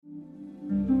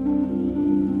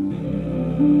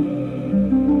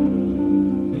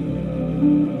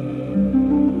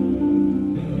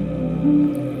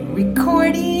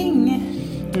Recording.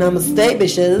 Namaste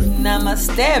bitches.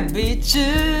 Namaste bitches.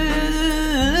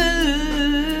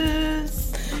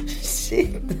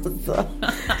 Shit alltså.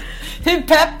 Hur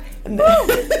pepp?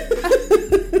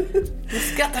 Du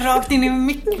skrattar rakt in i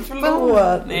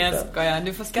mikrofonen. Nej, jag skojar.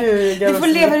 Du får skratta. Du får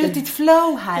leva ut ditt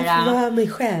flow här. Jag får vara mig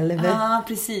själv. Ja,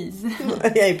 precis.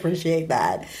 I appreciate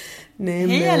that. Nej,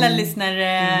 hej alla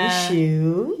lyssnare.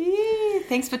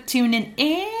 Thanks for tuning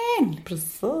in.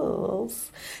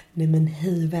 Precis. Nej men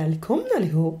hej, välkomna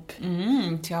allihop.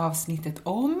 Till avsnittet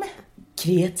om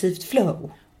kreativt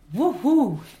flow.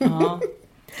 Woho! Ja.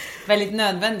 Väldigt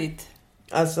nödvändigt.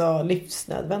 Alltså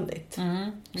livsnödvändigt,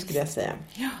 skulle jag säga.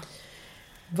 Ja.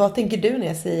 Vad tänker du när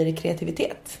jag säger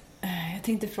kreativitet? Jag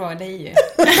tänkte fråga dig ju.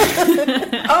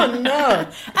 Oh no!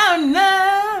 Oh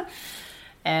no!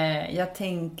 Jag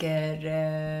tänker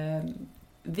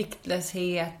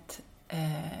viktlöshet,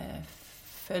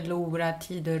 förlora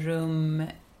tid och rum,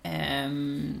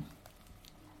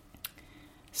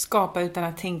 skapa utan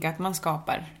att tänka att man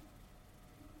skapar.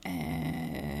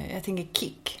 Jag tänker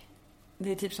kick.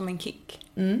 Det är typ som en kick.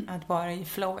 Att vara i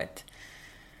flowet.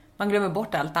 Man glömmer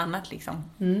bort allt annat liksom.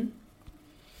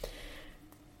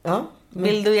 Ja. Men...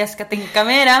 Vill du jag ska tänka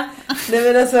mera?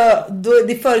 Nej men alltså,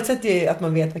 det förutsätter ju att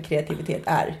man vet vad kreativitet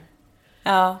är.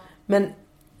 Ja. Men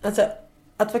alltså,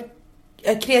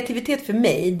 kreativitet för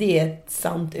mig, det är ett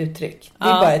sant uttryck. Det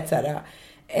är bara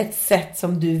ett sätt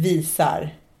som du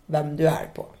visar vem du är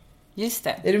på. Just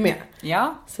det. Är du med?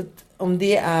 Ja. Så att om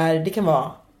det kan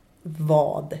vara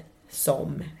vad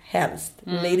som helst.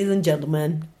 Ladies and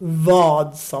gentlemen,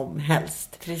 vad som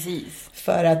helst. Precis.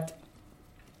 För att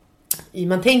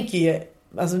man tänker ju,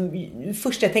 alltså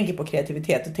först jag tänker på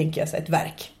kreativitet, då tänker jag så ett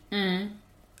verk.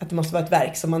 Att det måste vara ett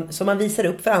verk som man visar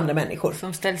upp för andra människor.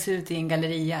 Som ställs ut i en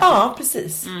galleria. Ja,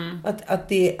 precis. Att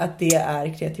det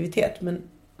är kreativitet. Men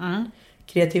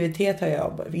kreativitet har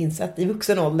jag insett i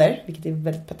vuxen ålder, vilket är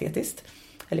väldigt patetiskt.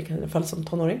 Eller i alla fall som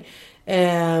tonåring.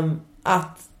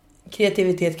 Att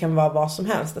kreativitet kan vara vad som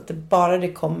helst. Att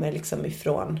det kommer liksom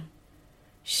ifrån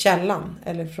källan.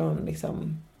 Eller från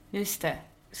liksom... Just det.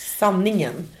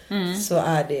 Sanningen. Så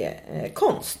är det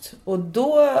konst. Och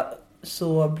då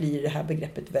så blir det här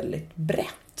begreppet väldigt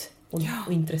brett. Och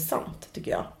intressant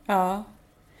tycker jag. Ja.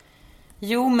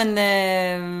 Jo, men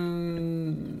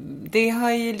det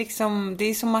har ju liksom... Det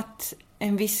är som att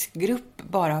en viss grupp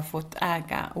bara har fått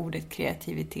äga ordet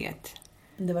kreativitet.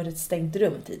 Det var ett stängt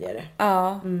rum tidigare.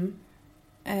 Ja.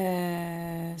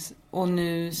 Och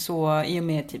nu så i och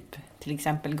med typ till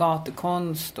exempel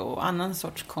gatukonst och annan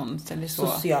sorts konst eller så.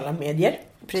 Sociala medier.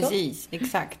 Precis,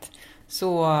 exakt.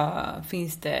 Så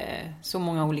finns det så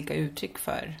många olika uttryck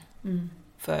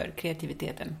för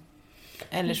kreativiteten.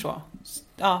 Eller så.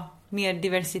 Ja, mer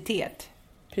diversitet.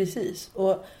 Precis.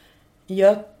 Och vi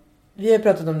har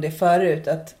pratat om det förut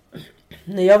att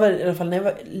när jag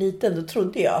var liten då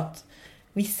trodde jag att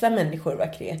vissa människor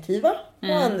var kreativa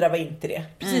och andra var inte det.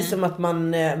 Precis som att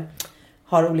man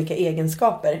har olika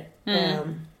egenskaper.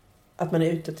 Att man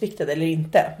är utåtriktad eller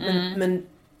inte. Men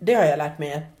det har jag lärt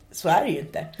mig att så är det ju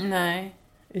inte. Nej.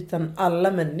 Utan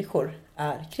alla människor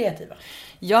är kreativa.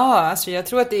 Ja, alltså jag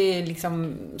tror att det är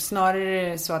liksom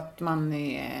snarare så att man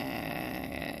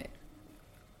är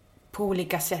på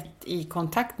olika sätt i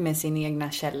kontakt med sin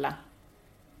egna källa.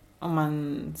 Om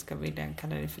man ska vilja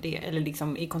kalla det för det. Eller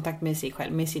liksom i kontakt med sig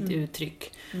själv, med sitt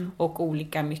uttryck. Och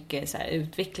olika mycket så här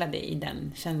utvecklade i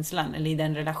den känslan eller i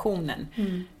den relationen.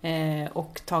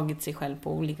 Och tagit sig själv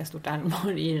på olika stort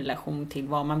allvar i relation till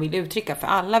vad man vill uttrycka. För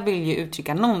alla vill ju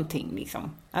uttrycka någonting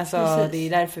liksom. Alltså det är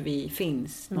därför vi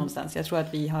finns någonstans. Jag tror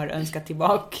att vi har önskat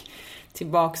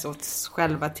tillbaks oss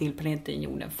själva till planeten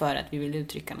jorden för att vi vill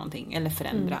uttrycka någonting eller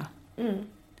förändra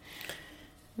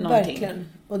någonting. Verkligen.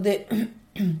 Och det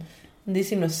är så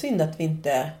himla synd att vi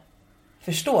inte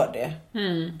förstår det.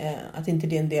 Att inte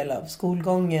det är en del av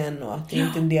skolgången och att det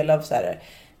inte är en del av så här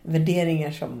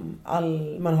värderingar som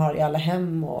man har i alla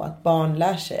hem och att barn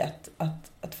lär sig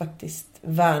att faktiskt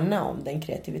värna om den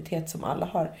kreativitet som alla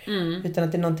har. Utan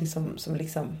att det är någonting som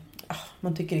liksom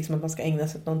man tycker liksom att man ska ägna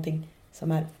sig åt någonting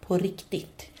som är på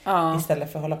riktigt.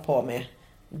 Istället för att hålla på med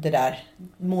det där.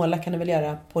 Måla kan du väl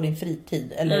göra på din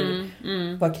fritid. Eller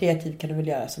vara kreativ kan du väl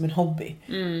göra som en hobby.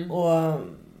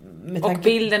 Och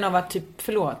bilden av att typ,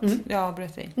 förlåt. Ja,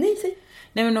 berätta.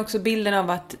 Nej, men också bilden av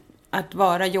att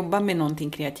jobba med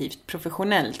någonting kreativt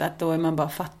professionellt. Att då är man bara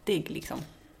fattig liksom.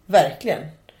 Verkligen.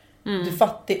 Du är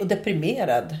fattig och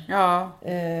deprimerad. Ja.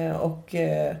 Och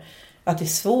att det är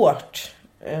svårt.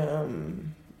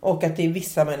 Och att det är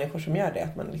vissa människor som gör det.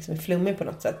 Att man liksom är flummig på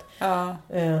något sätt. Ja.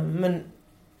 Men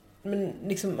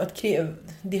liksom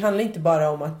det handlar inte bara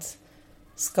om att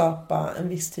skapa en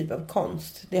viss typ av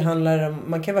konst. Det handlar om,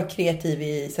 man kan vara kreativ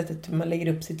i sättet hur man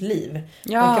lägger upp sitt liv.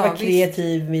 Ja, man kan vara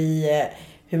kreativ i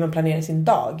hur man planerar sin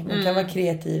dag. Man kan vara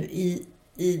kreativ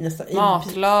i nästan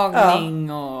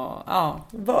matlagning och ja.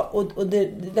 Och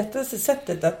det lättaste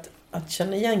sättet att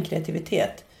känna igen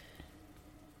kreativitet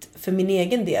för min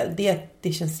egen del, det är att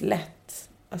det känns lätt.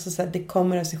 Alltså så här, det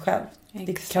kommer av sig själv.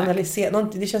 Exakt. Det kanaliserar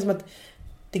någonting. Det känns som att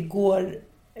det går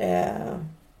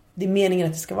det är meningen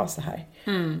att det ska vara så här.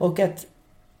 Och att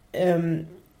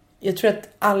jag tror att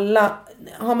alla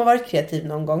har man varit kreativ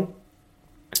någon gång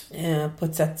på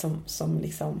ett sätt som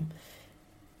liksom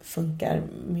funkar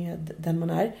med den man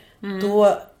är,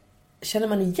 då känner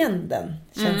man igen den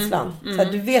känslan. Så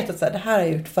att du vet att så här, det här har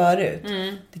jag gjort förut.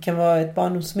 Det kan vara ett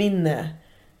barndomsminne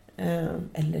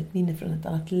eller ett minne från ett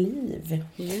annat liv.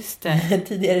 Just det. Ett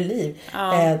tidigare liv.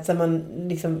 Så man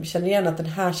liksom känner igen att den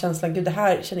här känslan, gud, det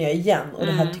här känner jag igen och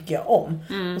det här tycker jag om.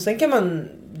 Och sen kan man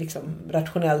liksom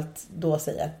rationellt då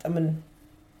säga att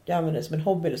jag använder det som en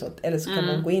hobby eller så. Eller så kan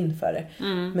man gå in för det.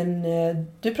 Men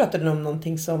du pratade om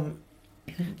någonting som...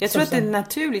 Jag tror att det är ett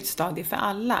naturligt stadie för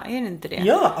alla, är det inte det?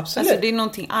 Ja, absolut. Alltså det är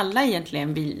någonting alla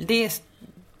egentligen vill.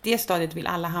 Det stadiet vill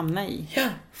alla hamna i. Ja.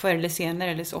 Förr eller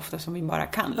senare, eller så ofta som vi bara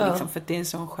kan. Ja. Liksom, för att det är en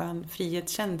sån skön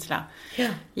frihetskänsla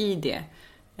i det.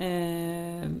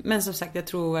 Men som sagt, jag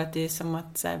tror att det är som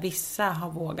att så här, vissa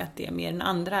har vågat det mer än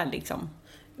andra. Liksom.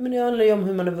 Men det handlar ju om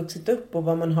hur man har vuxit upp och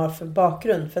vad man har för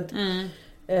bakgrund. För att,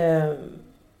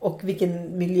 och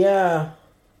vilken miljö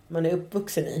man är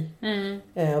uppvuxen i.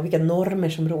 Och vilka normer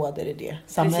som råder i det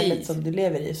samhället som du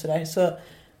lever i. Sådär. Så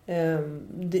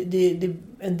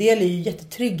en del är ju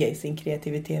jättetrygga i sin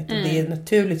kreativitet och det är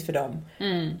naturligt för dem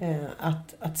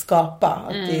att skapa,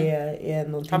 att det är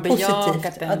någonting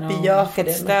positivt, att bejaka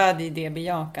det, stöd i det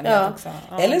bejakandet också.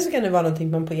 Ja. Eller så kan det vara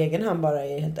någonting man på egen hand bara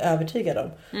är helt övertygad om.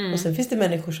 Och sen finns det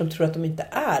människor som tror att de inte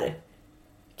är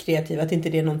kreativa, att inte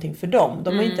det är någonting för dem.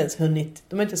 De har inte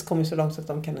ens kommit så långt så att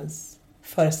de kan ens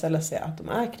föreställa sig att de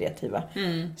är kreativa.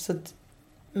 Så att,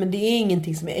 men det är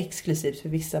ingenting som är exklusivt för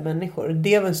vissa människor. Och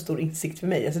det var en stor insikt för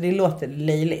mig. Alltså det låter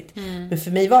löjligt. Men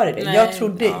för mig var det det.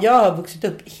 Nej, jag har vuxit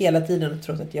upp hela tiden och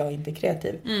trott att jag inte är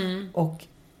kreativ. Och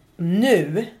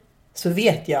nu så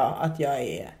vet jag att jag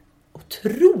är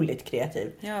otroligt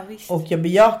kreativ. Ja, visst. Och jag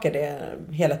bejakar det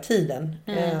hela tiden.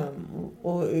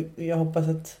 Och jag hoppas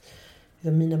att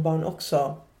liksom, mina barn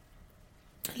också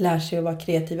lär sig att vara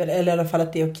kreativa. Eller i alla fall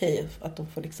att det är okej. Att de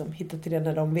får liksom hitta till det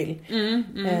när de vill.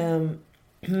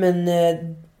 Men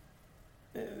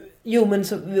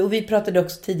och vi pratade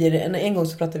också tidigare, en gång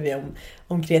så pratade vi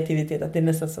om kreativitet, att det är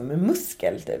nästan som en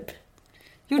muskel typ.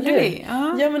 Gjorde vi?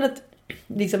 Ja. Ja, men att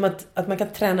liksom att man kan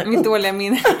träna mitt upp. Dåliga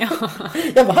minne. Ja.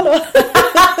 Jag bara, hallå.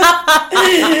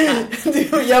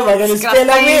 Jag bara, kan du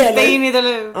spela med eller? In i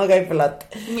det. Okej,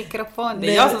 förlåt. Mikrofon,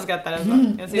 det är jag som skrattar alltså.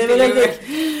 Jag sitter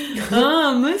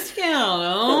muskel.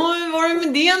 Hur var det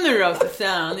med det nu då?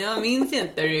 Jag minns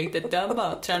inte riktigt. Jag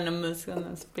bara tränar musklerna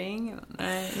och springer.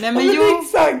 Nej men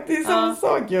exakt, det är samma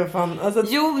sak ju fan. Alltså...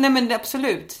 Jo, nej men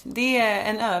absolut. Det är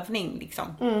en övning liksom.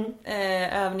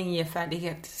 Övning ger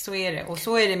färdighet, så är det. Och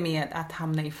så är det med att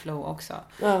hamna i flow också.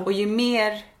 Och ju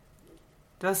mer,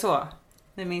 det var så,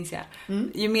 det minns jag.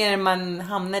 Ju mer man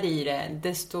hamnar i det,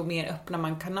 desto mer öppnar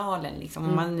man kanalen liksom.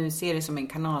 Om man nu ser det som en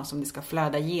kanal som det ska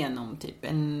flöda igenom, typ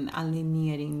en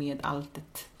alignering med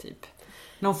alltet, typ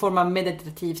någon form av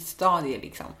meditativt stadie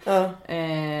liksom.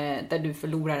 Där du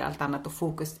förlorar allt annat och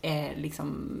fokus är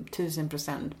liksom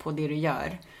 1000% på det du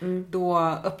gör. Då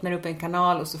öppnar du upp en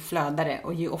kanal och så flödar det.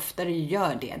 Och ju oftare du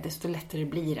gör det, desto lättare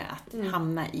blir det att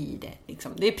hamna i det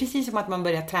liksom. Det är precis som att man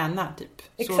börjar träna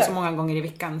typ. Så många gånger i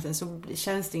veckan. Sen så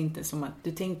känns det inte som att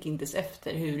du tänker inte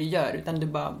efter hur du gör, utan du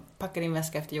bara packar din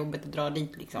väska efter jobbet och drar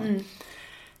dit liksom.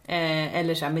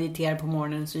 Eller så här, mediterar på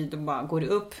morgonen, så då bara går du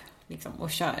upp liksom,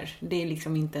 och kör. Det är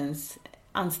liksom inte ens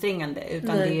ansträngande,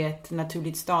 utan det är ett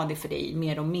naturligt stadie för dig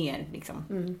mer och mer liksom.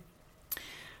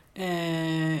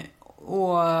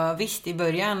 Och visst, i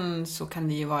början så kan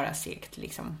det ju vara segt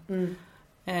liksom.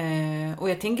 Och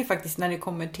jag tänker faktiskt när det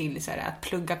kommer till så här, att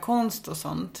plugga konst och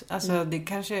sånt, alltså det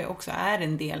kanske också är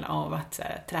en del av att så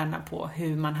här, träna på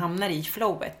hur man hamnar i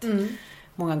flowet.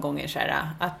 Många gånger så här,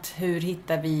 att hur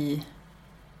hittar vi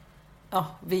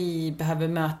vi behöver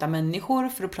möta människor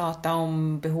för att prata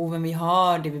om behoven vi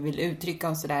har, det vi vill uttrycka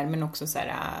och sådär, men också så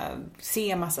här,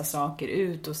 se massa saker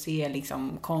ut och se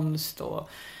liksom konst och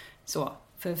så,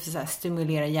 för att så här,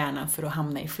 stimulera hjärnan för att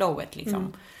hamna i flowet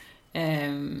liksom.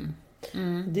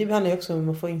 Det handlar ju också om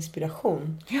att få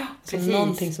inspiration. Ja, precis. Så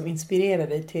någonting som inspirerar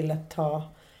dig till att ta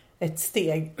ett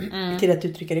steg till att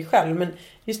uttrycka dig själv. Men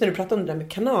just när du pratar om det där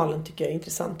med kanalen tycker jag är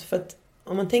intressant. För att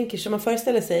om man tänker som man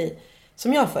föreställer sig,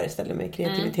 som jag föreställer mig,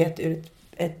 kreativitet ur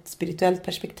ett spirituellt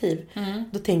perspektiv.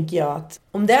 Då tänker jag att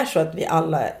om det är så att vi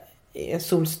alla är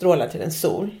solstrålar till en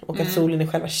sol och att solen är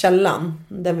själva källan,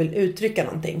 den vill uttrycka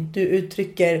någonting. Du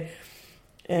uttrycker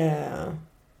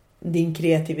din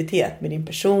kreativitet med din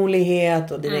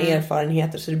personlighet och dina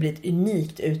erfarenheter så det blir ett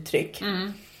unikt uttryck.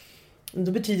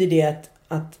 Då betyder det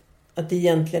att det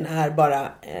egentligen är bara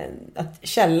att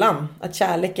källan, att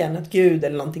kärleken, att Gud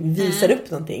eller någonting visar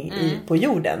upp någonting på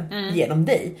jorden genom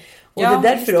dig. Och det är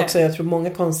därför också jag tror många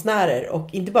konstnärer, och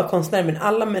inte bara konstnärer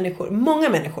men många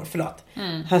människor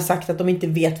har sagt att de inte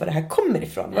vet var det här kommer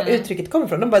ifrån, var uttrycket kommer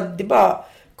ifrån. Det bara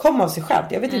kom av sig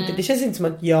självt. Jag vet inte, det känns inte som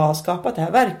att jag har skapat det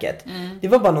här verket. Det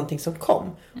var bara någonting som kom.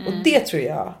 Och det tror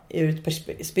jag ur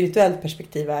ett spirituellt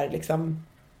perspektiv är liksom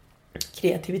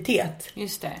kreativitet.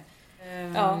 Just det.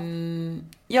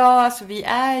 Ja, alltså vi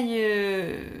är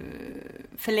ju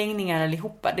förlängningar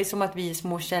allihopa. Det är som att vi är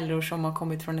små källor som har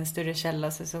kommit från en större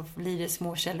källa, så blir det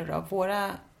små källor av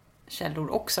våra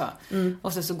källor också.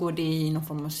 Och så går det i någon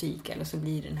form av cykel och så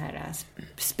blir den här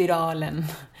spiralen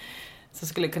som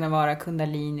skulle kunna vara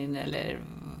kundalinin eller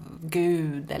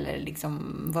Gud eller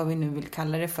liksom vad vi nu vill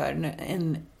kalla det för.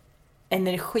 En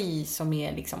energi som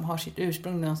är liksom, har sitt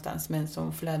ursprung någonstans men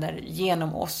som flödar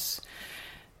genom oss.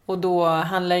 Och då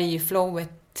handlar det ju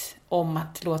flowet om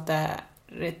att låta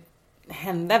det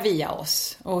hända via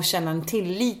oss och känna en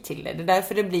tillit till det. Det är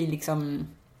därför det blir liksom,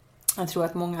 jag tror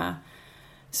att många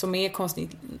som är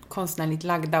konstnärligt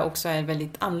lagda också är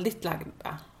väldigt andligt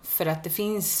lagda. För att det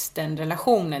finns den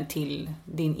relationen till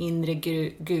din inre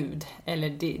gud eller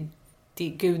det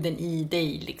guden i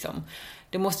dig liksom.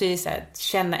 Du måste ju så här,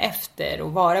 känna efter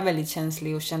och vara väldigt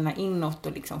känslig och känna inåt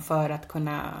och liksom för att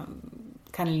kunna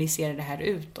kanalisera det här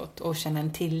utåt och känna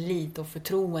en tillit och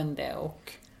förtroende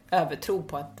och övertro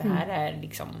på att det här är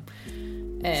liksom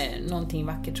någonting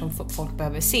vackert som folk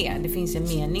behöver se. Det finns en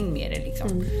mening med det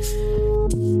liksom.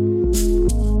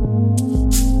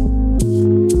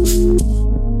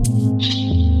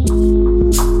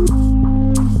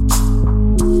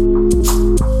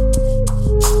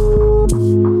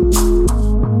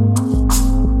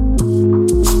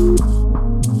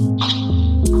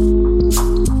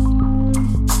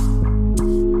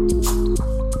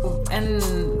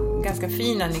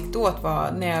 Anekdot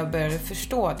var när jag började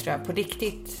förstå, tror jag, på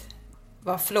riktigt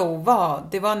vad flow var.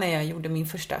 Det var när jag gjorde min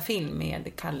första film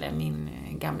med Kalle, min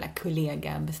gamla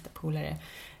kollega, bästa polare,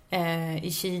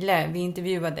 i Chile. Vi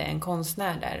intervjuade en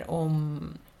konstnär där om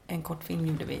en kortfilm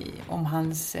gjorde vi om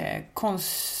hans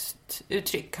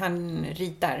konstuttryck. Han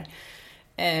ritar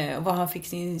var han fick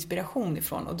sin inspiration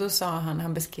ifrån. Och då sa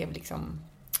han beskrev liksom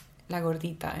La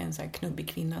Gordita, en sån här knubbig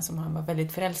kvinna som han var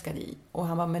väldigt förälskad i. Och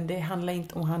han var, men det handlar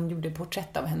inte om, han gjorde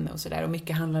porträtt av henne och sådär. Och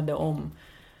mycket handlade om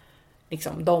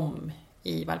liksom dem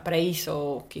i Valparaiso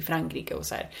och i Frankrike och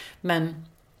så här. Men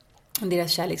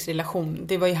deras kärleksrelation,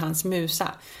 det var ju hans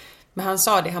musa. Men han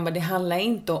sa det, han bara, det handlar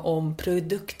inte om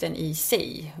produkten i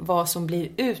sig, vad som blir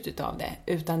ut utav det,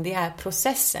 utan det är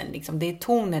processen, liksom. Det är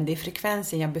tonen, det är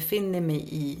frekvensen jag befinner mig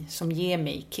i som ger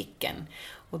mig kicken.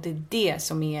 Och det är det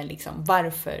som är liksom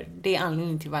varför, det är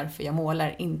anledningen till varför jag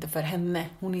målar, inte för henne.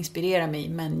 Hon inspirerar mig,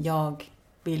 men jag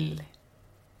vill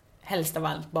helst av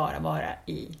allt bara vara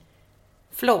i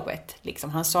flowet. Liksom.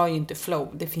 Han sa ju inte flow,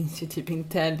 det finns ju typ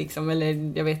inte, liksom,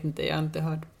 eller jag vet inte, jag har inte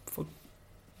hört folk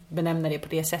benämna det på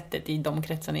det sättet i de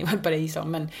kretsarna i Valparaiso,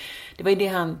 men det var ju det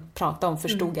han pratade om,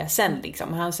 förstod jag sen.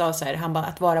 Liksom. Han sa så här, han bara,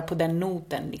 att vara på den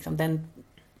noten, liksom, den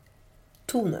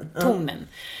tonen.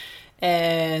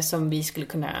 Som vi skulle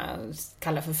kunna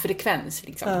kalla för frekvens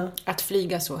liksom. Att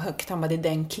flyga så högt, han bara, det är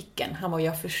den kicken. Han bara,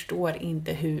 jag förstår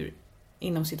inte hur,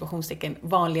 inom situationstecken,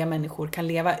 vanliga människor kan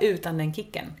leva utan den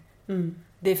kicken.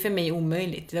 Det är för mig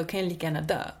omöjligt, då kan jag lika gärna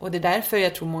dö. Och det är därför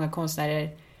jag tror många konstnärer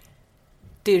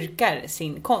dyrkar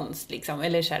sin konst liksom.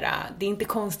 Eller så här, det är inte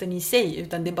konsten i sig,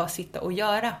 utan det är bara att sitta och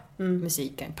göra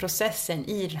musiken, processen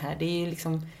i det här. Det är ju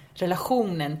liksom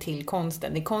relationen till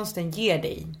konsten. Det konsten ger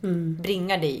dig,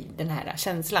 bringar dig den här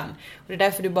känslan. Och det är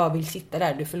därför du bara vill sitta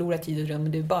där. Du förlorar tid och rum, och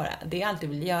det är allt du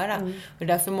vill göra. Och det är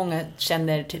därför många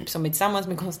känner, typ, som är tillsammans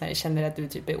med konstnärer, känner att du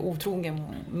typ är otrogen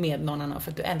med någon annan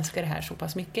för att du älskar det här så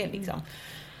pass mycket liksom.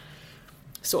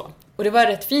 Så. Och det var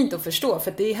rätt fint att förstå,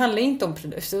 för att det handlar inte om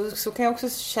produkter. Så kan jag också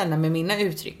känna med mina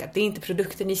uttryck, att det är inte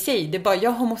produkten i sig. Det är bara,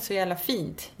 jag har mått så jävla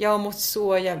fint. Jag har mått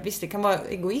så, visst det kan vara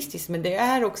egoistiskt, men det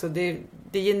är också, det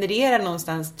genererar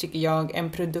någonstans, tycker jag,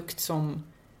 en produkt som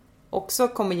också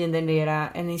kommer generera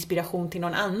en inspiration till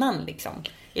någon annan liksom,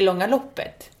 i långa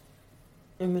loppet.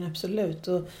 Ja, men absolut.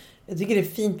 Och jag tycker det är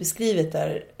fint beskrivet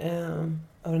där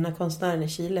av den här konstnären i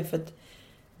Chile, för att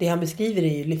det han beskriver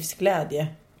är ju livsglädje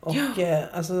och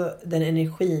alltså den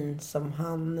energin som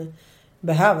han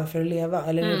behöver för att leva,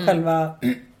 eller själva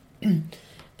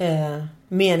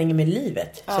meningen med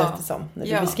livet, känns det som, när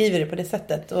du beskriver det på det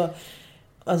sättet. Och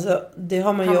alltså, det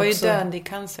har man han ju var också... ju döende i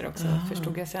cancer också,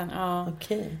 förstod jag sen. Ja.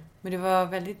 Okay. Men det var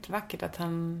väldigt vackert att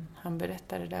han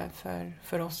berättade det där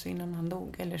för oss innan han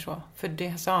dog, eller så. För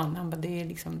det sa han bara, det är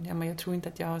liksom, ja, men jag tror inte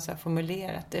att jag har så här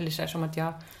formulerat, eller så här, som att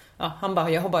han bara,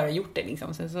 jag har bara gjort det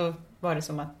liksom. Sen så var det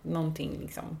som att någonting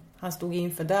liksom, han stod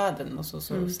inför döden och så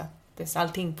sattes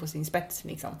allting på sin spets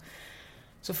liksom.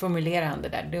 Så formulerade han det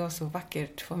där. Det var så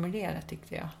vackert formulerat,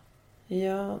 tyckte jag.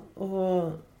 Ja,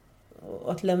 och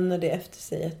att lämna det efter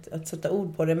sig, att sätta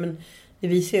ord på det. Men det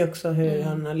visar ju också hur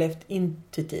han har levt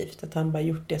intuitivt. Att han bara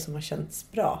gjort det som har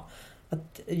känts bra.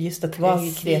 Att just att vara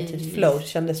i kreativt flow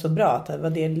kändes så bra. Att det var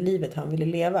det livet han ville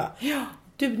leva. Ja.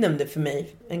 Du nämnde för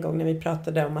mig en gång när vi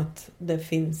pratade om att det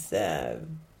finns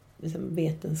liksom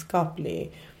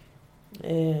vetenskaplig...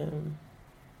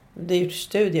 det är gjort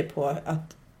studier på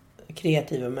att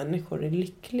kreativa människor är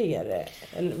lyckligare.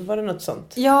 Eller var det något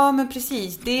sånt? Ja, men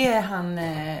precis. Det är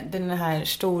den här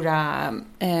stora,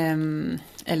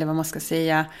 eller vad man ska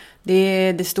säga, det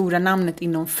är det stora namnet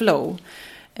inom flow.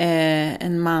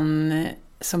 En man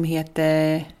som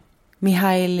heter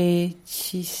Mihaly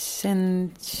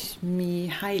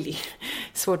Csikszentmihalyi.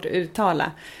 Svårt att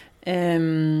uttala.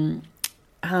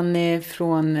 Han är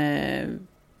från,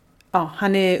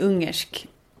 han är ungersk.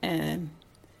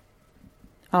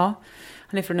 Ja,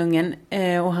 han är från Ungern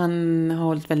och han har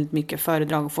hållit väldigt mycket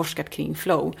föredrag och forskat kring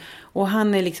flow. Och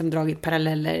han har liksom dragit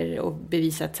paralleller och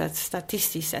bevisat så att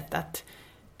statistiskt sett att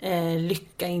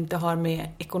lycka inte har med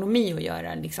ekonomi att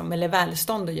göra liksom, eller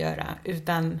välstånd att göra,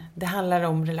 utan det handlar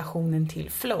om relationen till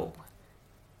flow.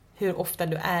 Hur ofta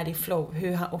du är i flow,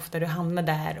 hur ofta du hamnar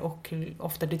där och hur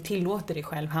ofta du tillåter dig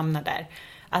själv hamna där.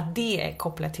 Att det är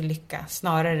kopplat till lycka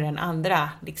snarare än andra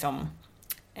liksom,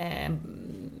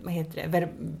 vad heter det?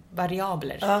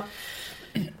 Variabler. Ja.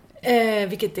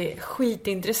 Vilket är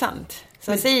skitintressant.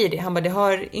 Så han säger det. Han bara, det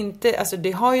har inte, alltså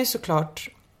det har ju såklart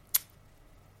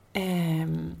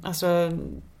alltså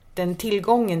den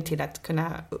tillgången till att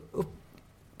kunna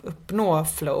uppnå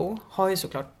flow har ju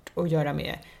såklart att göra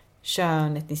med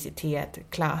kön, etnicitet,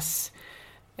 klass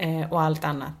och allt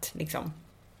annat liksom.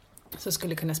 Så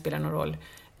skulle kunna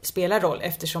spela roll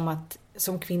eftersom att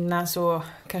som kvinna så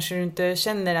kanske du inte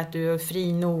känner att du är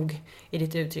fri nog i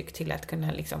ditt uttryck till att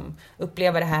kunna liksom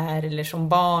uppleva det här, eller som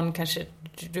barn kanske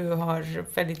du har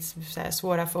väldigt så här,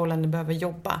 svåra förhållanden, behöver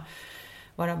jobba,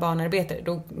 vara barnarbetare,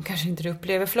 då kanske inte du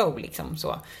upplever flow liksom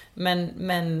så.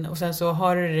 Men och sen så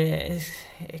har du det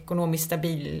ekonomiskt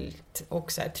stabilt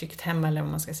och så här, tryggt hemma, eller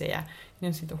vad man ska säga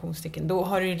inom situationstecken, då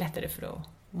har du ju lättare för att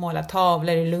måla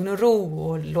tavlor i lugn och ro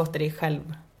och låta dig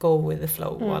själv go with the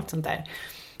flow och allt sånt där.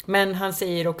 Men han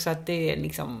säger också att det är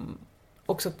liksom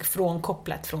också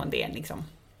kopplat från det liksom.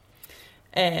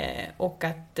 Och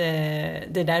att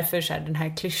det är därför så här, den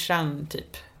här klyschan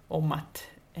typ om att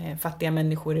fattiga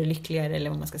människor är lyckligare, eller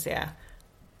vad man ska säga,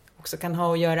 också kan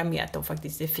ha att göra med att de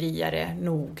faktiskt är friare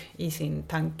nog i sin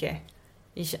tanke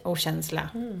och känsla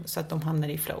så att de hamnar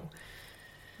i flow.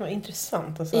 Vad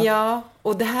intressant alltså. Ja,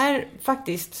 och det här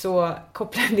faktiskt så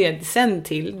kopplade det sen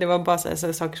till, det var bara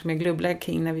så saker som jag glubblade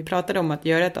kring när vi pratade om att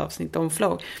göra ett avsnitt om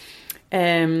flow.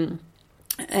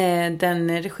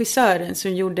 Den regissören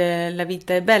som gjorde La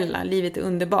Vita è Bella, Livet är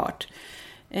underbart,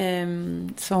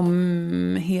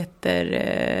 som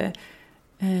heter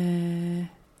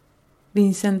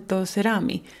Vincenzo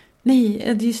Cerami.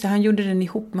 Nej, just det, han gjorde den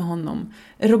ihop med honom.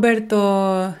 Roberto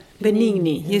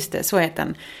Benigni, just det, så heter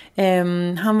han.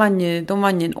 De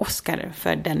vann ju en Oscar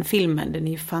för den filmen. Den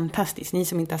är ju fantastisk. Ni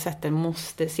som inte har sett den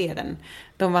måste se den.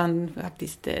 De vann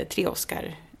faktiskt 3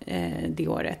 Oscar det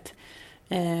året.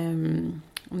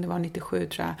 Om det var 97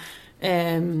 tror jag.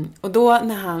 Och då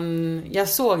när jag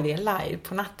såg det live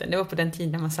på natten, det var på den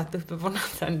tiden man satt uppe på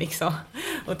natten liksom,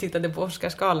 och tittade på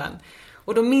Oscarsgalan.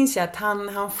 Och då minns jag att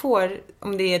han får,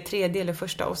 om det är 3:e eller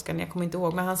första Oscar, jag kommer inte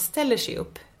ihåg, men han ställer sig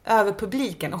upp över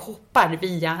publiken och hoppar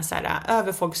via så här,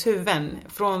 över folks huvuden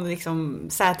från liksom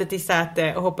säte till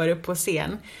säte och hoppar upp på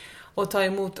scen och tar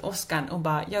emot Oscar och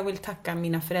bara, jag vill tacka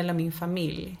mina föräldrar, min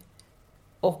familj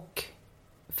och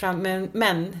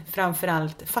men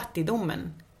framförallt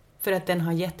fattigdomen, för att den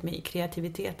har gett mig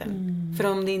kreativiteten.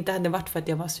 För om det inte hade varit för att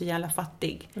jag var så jävla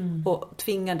fattig och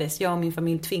jag och min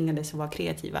familj tvingades att vara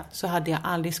kreativa, så hade jag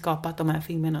aldrig skapat de här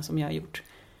filmerna som jag har gjort.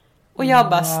 Och jag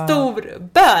bara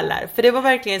storbölar. För det var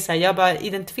verkligen så här, jag bara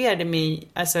identifierade mig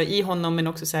alltså, i honom, men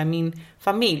också så här, min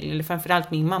familj, eller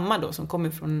framförallt min mamma då, som kommer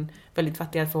från väldigt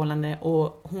fattiga förhållanden.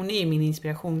 Och hon är ju min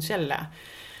inspirationskälla.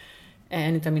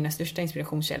 En av mina största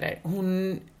inspirationskällor.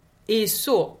 Hon är ju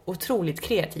så otroligt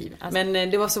kreativ. Men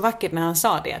det var så vackert när han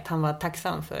sa det, att han var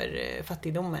tacksam för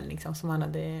fattigdomen liksom, som han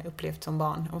hade upplevt som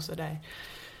barn och så där.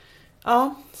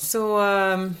 Ja, så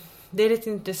det är lite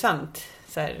intressant.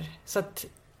 Så att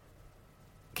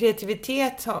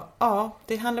kreativitet, ja,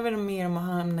 det handlar väl mer om att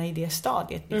hamna i det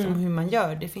stadiet. Liksom, hur man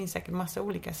gör. Det finns säkert massa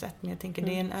olika sätt, men jag tänker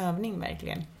det är en övning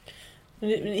verkligen.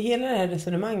 Hela det här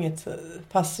resonemanget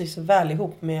passar ju så väl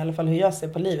ihop med i alla fall hur jag ser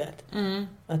på livet.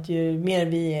 Att ju mer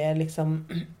vi är liksom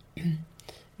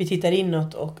vi tittar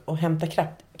inåt och hämtar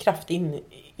kraft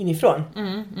inifrån.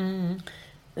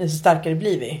 Så starkare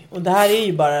blir vi. Och det här är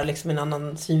ju bara liksom en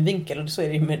annan synvinkel, och så är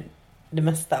det ju med det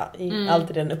mesta. Allt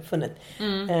är redan uppfunnet.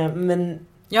 Men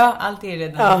ja, allt är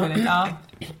redan uppfunnet. Ja.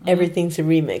 Everything's a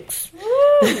remix.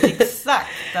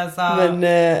 Exakt. Alltså. Men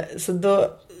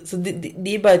så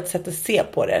det är bara ett sätt att se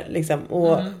på det liksom.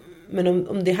 Men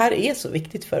om det här är så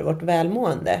viktigt för vårt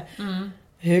välmående,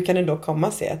 hur kan det då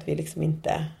komma sig att vi liksom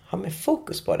inte har med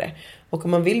fokus på det? Och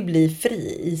om man vill bli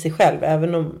fri i sig själv,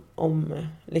 även om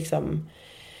liksom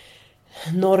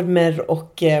normer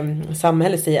och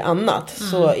samhället säger annat,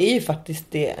 så är ju faktiskt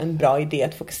det en bra idé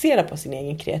att fokusera på sin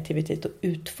egen kreativitet och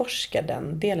utforska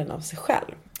den delen av sig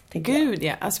själv. Gud,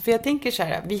 ja. Alltså, för jag tänker så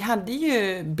här, vi hade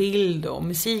ju bild och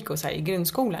musik och så här i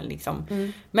grundskolan liksom.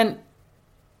 Men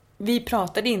vi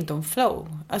pratade inte om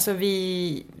flow. Alltså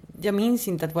jag minns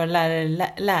inte att våra lärare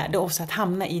lärde oss att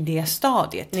hamna i det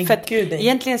stadiet. Nej, för att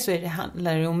egentligen så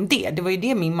handlar det om det. Det var ju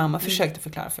det min mamma försökte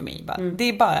förklara för mig. Det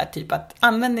är bara typ att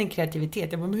använda en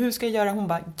kreativitet. Jag bara, men hur ska jag göra? Hon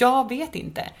bara, jag vet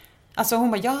inte. Alltså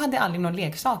hon bara, jag hade aldrig några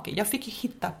leksaker. Jag fick ju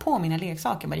hitta på mina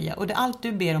leksaker, Maria. Och allt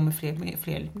du ber om är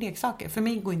fler leksaker. För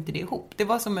mig går inte det ihop. Det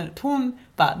var som att hon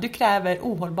bara, du kräver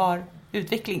ohållbar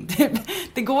utveckling.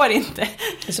 Det går inte.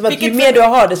 Som att ju mer du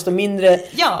har, desto mindre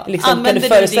liksom, använder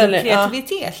kan du din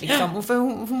kreativitet. Liksom. Och för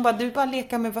hon bara, du bara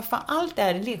leker med vad fan, allt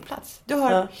är en lekplats. Du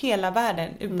har hela världen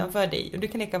utanför dig. Och du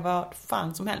kan leka vad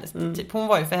fan som helst. Typ, hon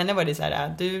var ju, för henne var det så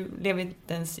här, du lever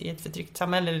inte ens i ett förtryckt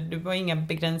samhälle. Du har inga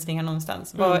begränsningar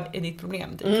någonstans. Vad är ditt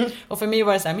problem? Typ? Och för mig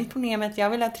var det så här, mitt problem är att jag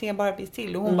vill ha 3 Barbies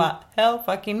till. Och hon bara, hell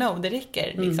fucking no, det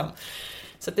räcker. Liksom.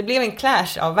 Så att det blev en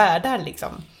clash av världar liksom.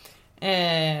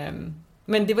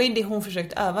 Men det var ju det hon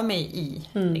försökte öva mig i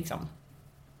liksom.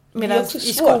 Medan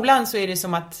i skolan så är det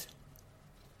som att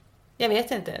jag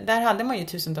vet inte, där hade man ju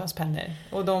tusentals pennor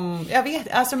och jag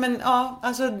vet, alltså men ja,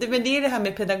 alltså det är det här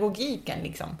med pedagogiken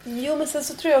liksom. Jo, men sen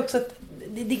så tror jag också att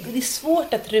det är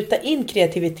svårt att ruta in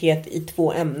kreativitet i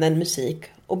 2 ämnen, musik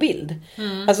och bild.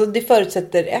 Alltså det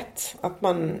förutsätter att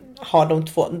man har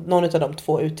någon av de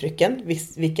 2 uttrycken,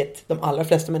 vilket de allra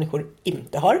flesta människor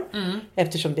inte har,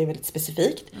 eftersom det är väldigt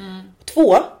specifikt.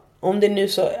 2, om det är nu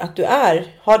så att du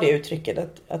har det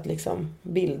uttrycket att liksom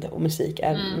bild och musik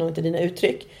är något av dina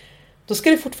uttryck, då ska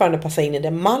det fortfarande passa in i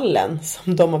den mallen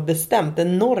som de har bestämt,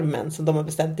 den normen som de har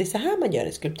bestämt. Det är så här man gör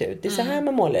en skulptur, det är så här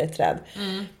man målar ett träd.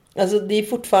 Alltså det är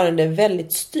fortfarande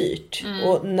väldigt styrt.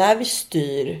 Och när vi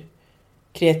styr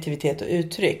kreativitet och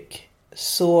uttryck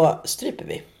så stryper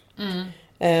vi.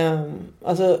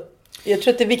 Alltså jag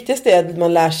tror att det viktigaste är att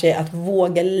man lär sig att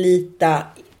våga lita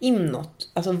inåt.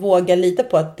 Alltså våga lita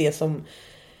på att det som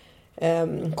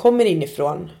kommer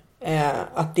inifrån,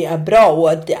 att det är bra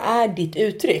och att det är ditt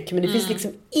uttryck. Men det finns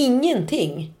liksom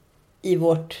ingenting i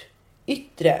vårt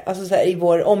yttre, alltså så här, i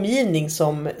vår omgivning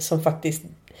som faktiskt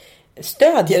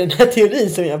stödjer den här teorin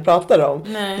som jag pratar om.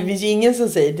 Nej. Det finns ju ingen som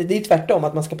säger det är tvärtom,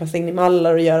 att man ska passa in i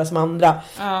mallar och göra som andra,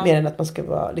 mer än att man ska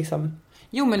vara liksom.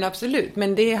 Jo, men absolut,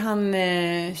 men det han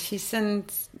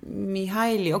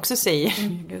Csikszentmihalyi också säger,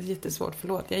 det är jättesvårt,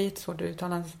 förlåt, jag är jättesvårt att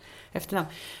uttala hans efternamn.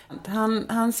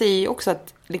 Han säger också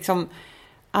att liksom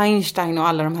Einstein och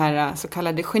alla de här så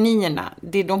kallade genierna,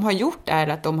 det de har gjort är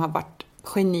att de har varit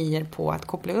genier på att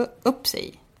koppla upp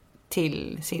sig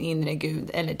till sin inre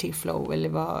gud, eller till flow,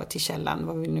 eller till källan,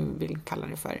 vad vi nu vill kalla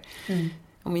det för.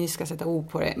 Om vi ska sätta ord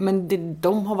på det. Men det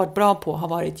de har varit bra på har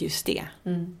varit just det.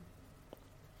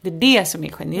 Det är det som är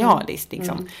genialiskt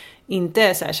liksom.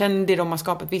 Inte så här, sen det de har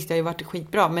skapat, visst det har ju varit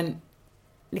skitbra, men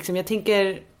liksom jag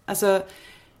tänker, alltså,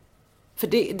 för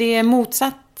det är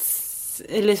motsats,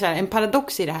 eller så här, en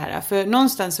paradox i det här. För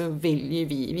någonstans så vill ju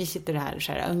vi sitter här och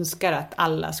så här, önskar att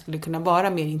alla skulle kunna vara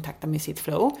mer intakta med sitt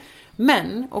flow.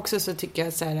 Men också så tycker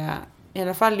jag så här, i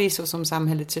alla fall det är så som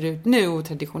samhället ser ut nu och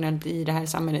traditionellt i det här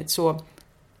samhället, så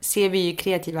ser vi ju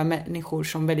kreativa människor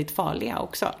som väldigt farliga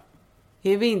också.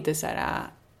 Är vi inte så här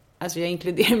alltså jag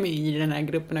inkluderar mig i den här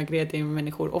gruppen av kreativa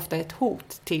människor, ofta ett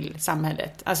hot till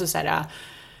samhället. Alltså så här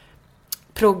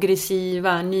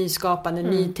progressiva, nyskapande,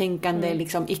 nytänkande,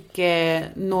 liksom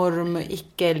icke-norm,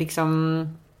 icke liksom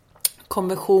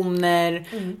konventioner.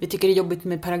 Vi tycker det är jobbigt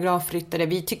med paragrafryttare.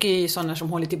 Vi tycker ju sådana som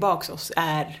håller tillbaka oss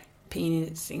är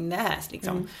penis in the ass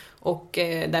liksom. Och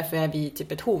därför är vi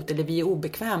typ ett hot, eller vi är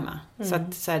obekväma. Så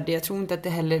att så här, jag tror inte att det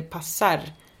heller passar.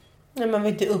 Nej, man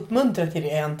vill inte uppmuntra till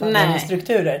det antagligen med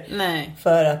strukturer. Nej.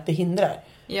 För att det hindrar.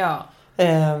 Ja.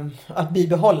 Att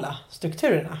bibehålla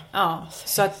strukturerna. Ja,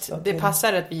 så att det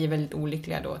passar att vi är väldigt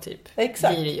olyckliga då typ.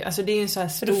 Exakt. Alltså det är ju en sån här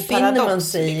stor paradox. För då finner man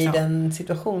sig liksom i den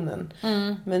situationen.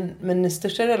 Men den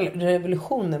största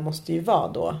revolutionen måste ju vara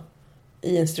då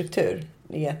i en struktur.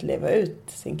 I att leva ut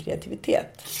sin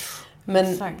kreativitet.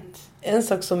 Men en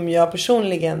sak som jag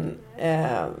personligen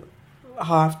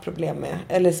har haft problem med,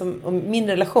 eller som min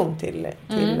relation till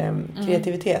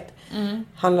kreativitet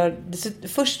handlar,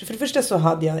 för det första så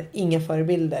hade jag inga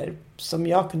förebilder som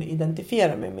jag kunde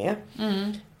identifiera mig med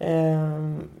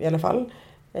i alla fall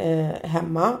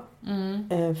hemma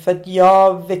för att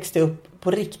jag växte upp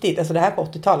på riktigt, alltså det här på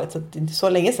 80-talet, så att det är inte så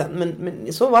länge sedan,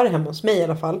 men så var det hemma hos mig i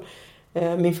alla fall.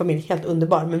 Min familj är helt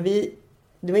underbar, men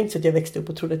det var inte så att jag växte upp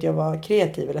och trodde att jag var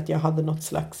kreativ eller att jag hade något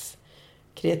slags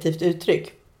kreativt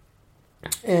uttryck.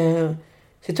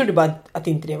 Så jag trodde bara att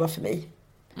inte det var för mig.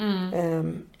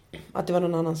 Att det var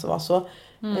någon annan som var så.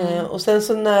 Och sen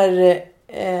så när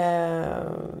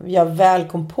jag väl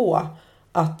kom på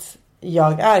att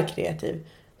jag är kreativ,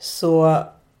 så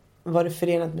var det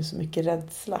förenat med så mycket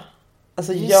rädsla.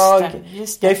 Alltså jag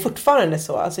är fortfarande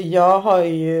så. Alltså jag har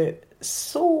ju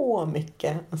så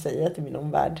mycket att säga till min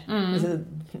omvärld. Alltså,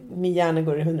 min hjärna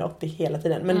går i 180 hela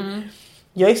tiden. Men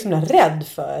jag är så rädd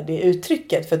för det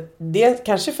uttrycket. För det,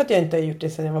 kanske för att jag inte har gjort det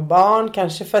sedan jag var barn.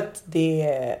 Kanske för att det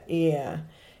är...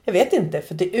 Jag vet inte.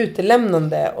 För det är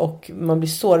utelämnande och man blir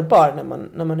sårbar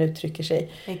när man uttrycker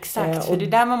sig. Exakt, för det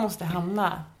är där man måste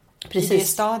hamna. Precis. I det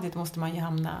stadiet måste man ju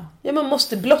hamna. Ja, man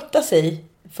måste blotta sig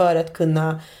för att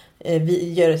kunna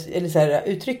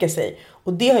uttrycka sig.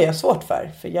 Och det har jag svårt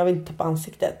för jag vill inte tappa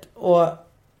ansiktet. Och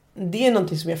det är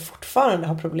någonting som jag fortfarande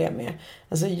har problem med.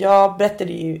 Alltså jag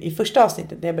berättade ju i första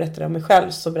avsnittet, när jag berättade om mig själv,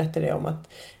 så berättade jag om att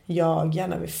jag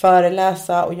gärna vill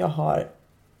föreläsa. Och jag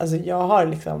har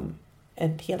liksom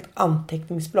ett helt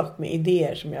anteckningsblock med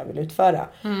idéer som jag vill utföra.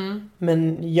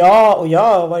 Men jag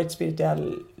har varit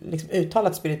spirituell, liksom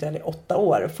uttalat spirituell i 8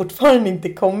 år och fortfarande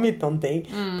inte kommit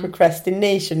någonting.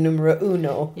 Procrastination numero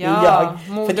uno. Ja,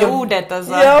 modeordet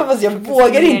alltså. Ja, fast jag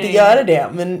vågar inte göra det.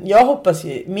 Men jag hoppas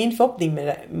ju, min förhoppning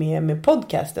med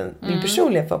podcasten, min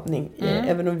personliga förhoppning,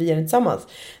 även om vi är tillsammans,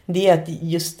 det är att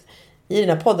just i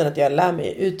den här podden att jag lär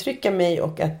mig uttrycka mig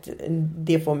och att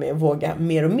det får mig att våga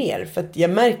mer och mer. För att jag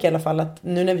märker i alla fall att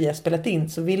nu när vi har spelat in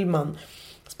så vill man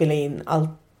spela in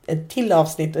ett till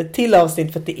avsnitt och ett till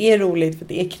avsnitt för att det är roligt, för att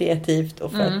det är kreativt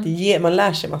och för att man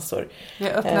lär sig massor. Vi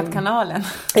har öppnat kanalen.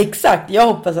 Exakt, jag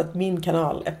hoppas att min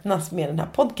kanal öppnas med den här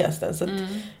podcasten. Så att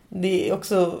det är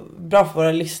också bra för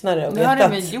våra lyssnare. Och det har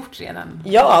de ju gjort redan.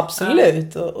 Ja,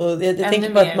 absolut. Och jag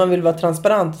tänker på att man vill vara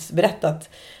transparent och berätta att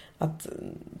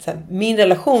så här, min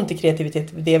relation till kreativitet,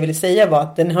 det jag ville säga var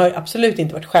att den har absolut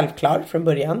inte varit självklar från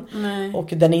början. Nej. Och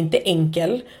den är inte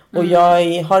enkel. Och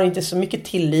jag har inte så mycket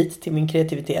tillit till min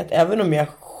kreativitet. Även om jag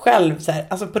själv, så här,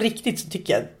 alltså på riktigt så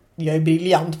tycker jag att jag är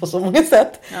briljant på så många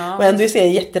sätt. Ja. Och ändå är jag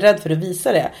jätterädd för att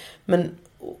visa det.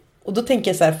 Och då tänker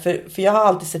jag så här, för jag har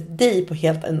alltid sett dig på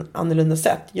helt en annorlunda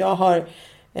sätt. Jag har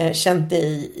känt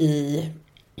dig i,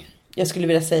 jag skulle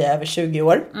vilja säga över 20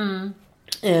 år.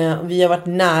 Vi har varit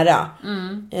nära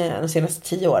de senaste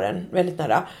 10 åren, väldigt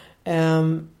nära.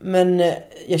 Men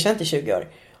jag har känt dig i 20 år.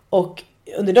 Och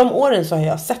under de åren så har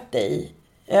jag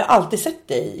alltid sett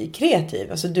dig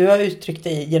kreativ. Alltså du har uttryckt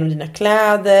dig genom dina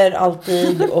kläder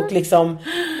alltid och liksom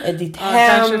ditt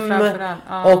hem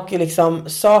och liksom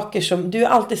saker som du är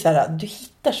alltid så här, du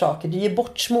hittar saker, du ger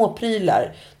bort små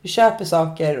prylar, du köper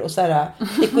saker och så här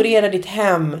dekorerar ditt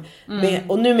hem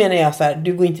och nu menar jag så här,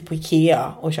 du går inte på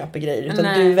Ikea och köper grejer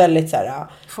utan du är väldigt så här,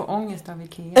 får ångest av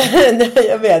Ikea.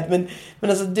 Jag vet, men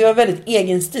alltså du har väldigt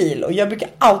egen stil och jag brukar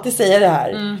alltid säga det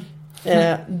här.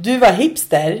 Du var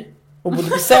hipster och bodde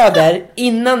på Söder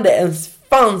innan det ens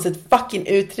fanns ett fucking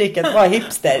uttryck att vara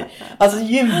hipster. Alltså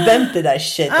you invented that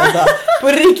shit alltså. På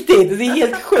riktigt, det är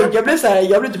helt sjukt. Jag blev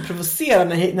typ provocerad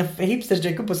när hipsters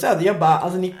dök upp på Söder. Jag bara,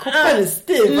 alltså ni koppar en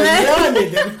stil, vad gör ni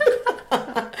det?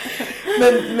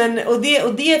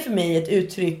 Och det är för mig ett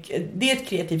uttryck, det är ett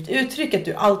kreativt uttryck att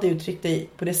du alltid uttryckt dig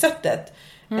på det sättet.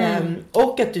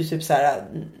 Och att du typ så här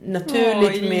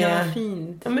naturligt med...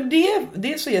 Fint. Ja, men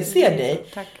det är så jag ser dig.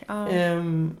 Tack.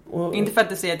 Och, inte för att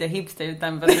du säger att jag är hipster,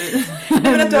 utan för att du...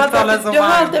 men att du har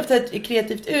alltid haft ett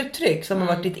kreativt uttryck som har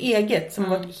varit ditt eget. Som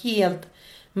har varit helt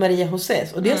Maria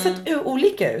Josés. Och det har sett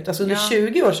olika ut. Alltså under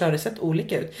 20 år så har det sett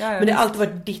olika ut. Ja, men det har alltid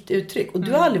varit ditt uttryck. Och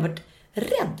du har aldrig varit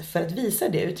rädd för att visa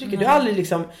det uttrycket. Du har aldrig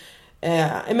liksom...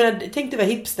 jag menar, tänk dig vara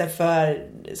hipster för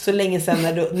så länge sedan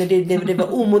när det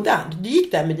var omodernt. Du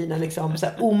gick där med dina liksom så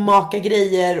här omaka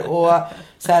grejer och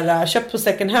så här köpt på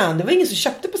second hand. Det var ingen som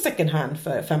köpte på second hand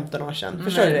för 15 år sedan.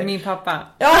 Förstår du? Min pappa.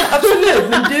 Ja, absolut.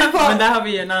 Men du var... men där har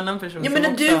vi ju en annan person. Ja, men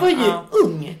också, du var ju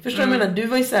ung. Förstår du? Jag menar, du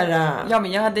var ju så här... Ja,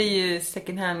 men jag hade ju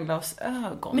second hand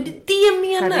glasögon. Men det är det jag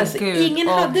menar. Alltså, ingen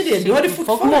hade det. Du hade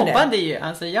fortfarande. Folk mobbade ju,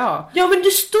 alltså ja. Ja, men du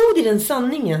stod i den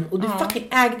sanningen och du fucking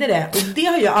ägde det. Och det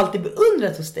har jag alltid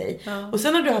beundrat hos dig. Och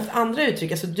sen har du haft andra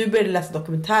uttryck. Alltså du började läsa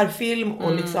dokumentärfilm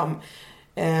och liksom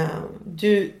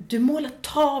du målar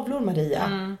tavlor,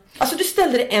 Maria. Alltså du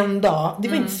ställde det en dag. Det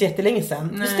var inte så jättelänge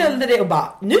sedan. Du ställde det och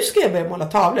bara, nu ska jag börja måla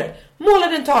tavlor.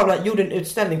 Målade en tavla, gjorde en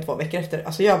utställning 2 veckor efter.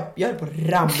 Alltså jag höll på att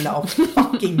ramla av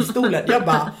fucking stolen. Jag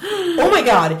bara, oh my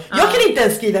god. Jag kan inte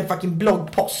ens skriva en fucking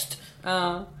bloggpost.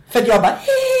 För att jag bara,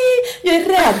 hej, jag är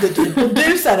rädd typ. Och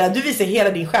du så här, du visar hela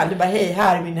din själ. Du bara, hej,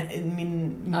 här är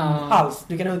min hals.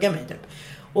 Du kan hugga mig typ.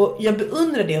 Och jag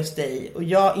beundrar det hos dig. Och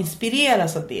jag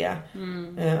inspireras av det.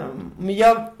 Men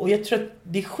jag tror att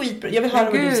det är skitbra. Jag vill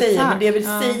höra vad du säger. Men det jag vill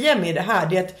säga med det här,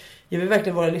 det är att jag vill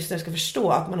verkligen att våra lyssnare ska förstå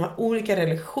att man har olika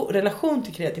relation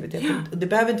till kreativitet. Och det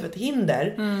behöver inte vara ett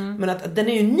hinder. Men att den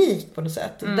är unik på något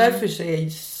sätt. Och därför så är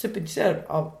jag superintresserad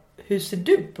av hur ser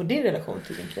du på din relation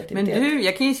till din kreativitet? Men du,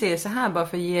 jag kan ju säga så här, bara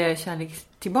för att ge kärlek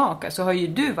tillbaka, så har ju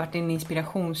du varit en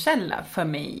inspirationskälla för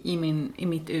mig i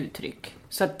mitt uttryck.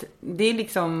 Så att det är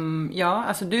liksom, ja,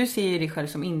 alltså du ser dig själv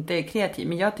som inte kreativ,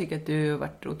 men jag tycker att du har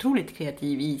varit otroligt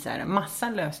kreativ i så här massa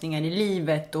lösningar i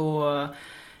livet och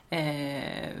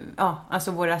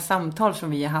alltså våra samtal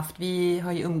som vi har haft. Vi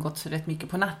har ju umgåtts rätt mycket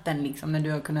på natten liksom, när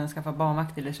du har kunnat skaffa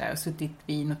barnvakt eller så här, och suttit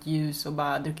vid något ljus och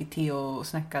bara druckit te och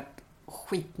snackat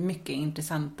skitmycket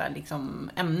intressanta liksom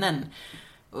ämnen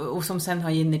och som sen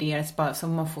har genererats bara,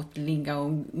 som har fått ligga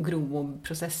och gro och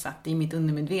processat i mitt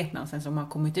undermedvetna och sen som har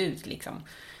kommit ut liksom.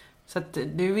 Så att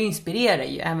du inspirerar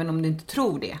ju även om du inte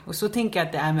tror det. Och så tänker jag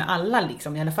att det är med alla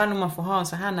liksom, i alla fall om man får ha en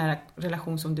så här nära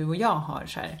relation som du och jag har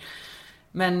så här.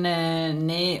 Men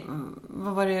nej,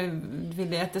 vad var det du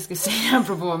ville att jag skulle säga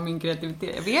apropå min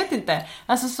kreativitet? Jag vet inte.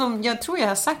 Alltså som jag tror jag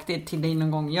har sagt det till dig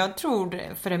någon gång. Jag tror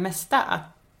för det mesta att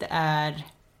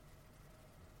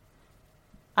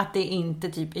det inte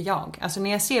typ är jag. Alltså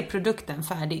när jag ser produkten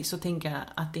färdig så tänker jag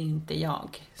att det inte är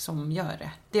jag som gör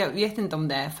det. Jag vet inte om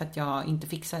det är för att jag inte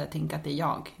fixar det, tänker att det är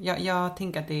jag. Jag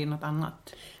tänker att det är något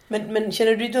annat. Men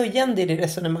känner du då igen det i det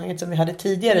resonemanget som vi hade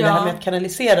tidigare? Ja. Det här med att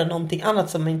kanalisera någonting annat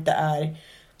som inte är,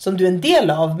 som du är en del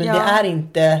av, men det är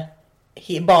inte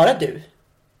bara du.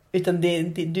 Utan du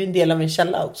är en del av en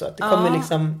källa också. Att det kommer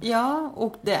liksom... Ja,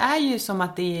 och det är ju som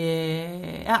att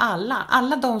det är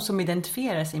alla de som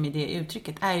identifierar sig med det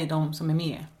uttrycket är ju de som är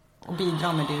med och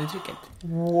bidrar med det uttrycket.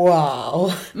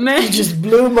 Wow! Men... You just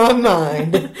blew my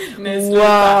mind!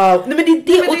 Wow! Nej, men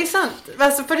det är sant.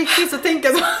 Alltså på riktigt så tänker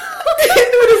jag så...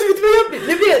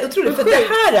 Det blir otroligt. För det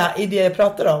här är det jag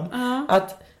pratar om.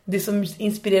 Att det som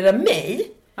inspirerar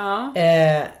mig...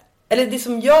 Eller det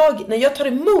som när jag tar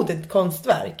emot ett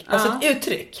konstverk, alltså ett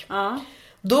uttryck,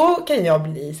 då kan jag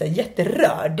bli så här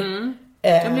jätterörd.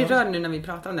 Jag blir rörd nu när vi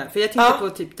pratar om det. För jag tänkte på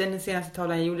typ den senaste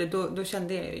talan jag gjorde, då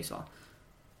kände jag ju så.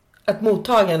 Att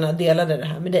mottagarna delade det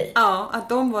här med dig. Ja, att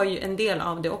de var ju en del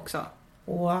av det också.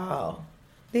 Wow.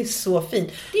 Det är så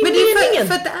fint. Men det är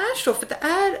för att det är så. För att det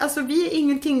är, alltså vi är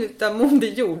ingenting utan moder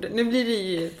jord. Nu blir det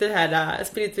ju det här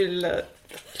spirituella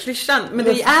klyschan. Men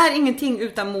vi är ingenting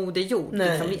utan moder jord.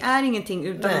 Liksom. Vi är ingenting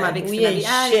utan de här växterna. Vi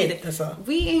är shit, alltså.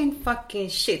 We ain't fucking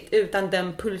shit utan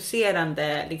den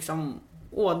pulserande liksom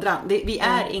ådran. Vi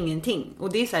är ingenting.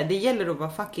 Och det är så här, det gäller att vara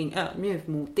fucking ödmjuk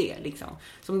mot det liksom.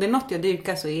 Så om det är något jag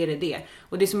dyrkar så är det.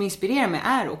 Och det som inspirerar mig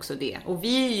är också det. Och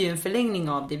vi är ju en förlängning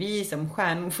av det. Vi är som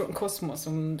stjärnor från kosmos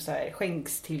som så här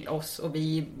skänks till oss. Och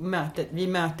vi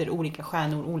möter olika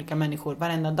stjärnor, olika människor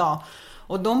varenda dag.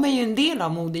 Och de är ju en del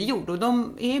av moder jord. Och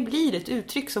blir ett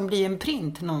uttryck som blir en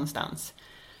print någonstans.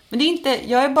 Men det är inte,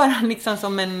 jag är bara liksom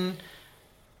som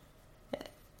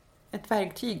ett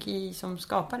verktyg som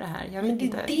skapar det här. Men det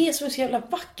är det som är så jävla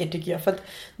vackert tycker jag. För att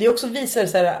det också visar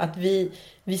så här att vi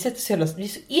sätter så jävla, vi är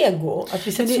så ego. Att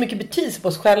vi sätter så mycket betydelse på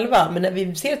oss själva. Men när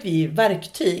vi ser att vi är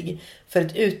verktyg för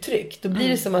ett uttryck. Då blir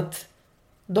det som att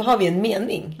då har vi en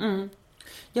mening.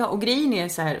 Ja, och grejen är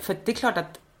så här. För att det är klart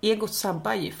att egot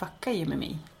fuckar ju med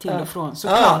mig till och från.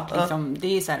 Såklart, liksom,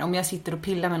 det är så här, om jag sitter och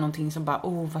pillar med någonting så bara,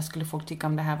 vad skulle folk tycka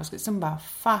om det här? Så bara,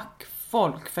 fuck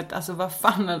folk. För att alltså, vad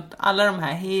fan alla de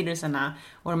här hatersarna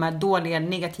och de här dåliga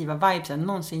negativa vibesen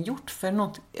någonsin gjort för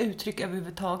något uttryck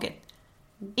överhuvudtaget?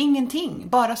 Ingenting,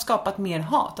 bara skapat mer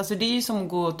hat. Alltså det är ju som att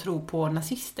gå och tro på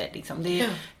nazister liksom.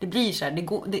 Det blir så här,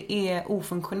 det är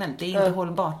ofunktionellt, det är inte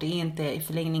hållbart, det är inte i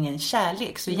förlängningen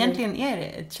kärlek. Så egentligen är det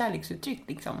ett kärleksuttryck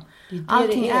liksom.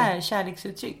 Allting är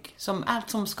kärleksuttryck. Allt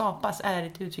som skapas är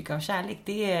ett uttryck av kärlek.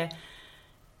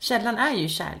 Källan är ju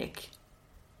kärlek.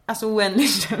 Alltså oändlig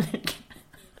kärlek.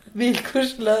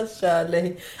 Villkorslös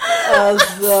kärlek.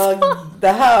 Alltså det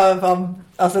här fan,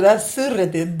 alltså det här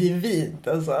surret är divint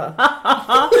alltså.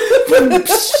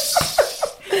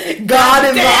 God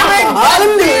in my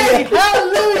hallelujah.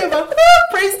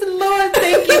 Praise the Lord,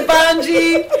 thank you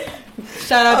Bungie.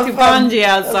 Shoutout till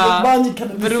Bungie alltså. Bungie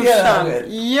kan brorsan.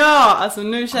 Ja, alltså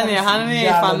nu känner jag han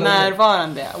är fan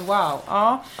närvarande. Wow.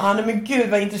 Ja. Men gud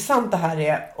vad intressant det här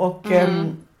är och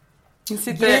Nu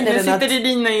sitter i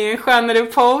dina i en skönare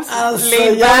pose. Alltså,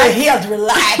 jag är helt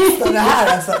relaxed av det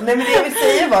här alltså. Nej, men det jag vill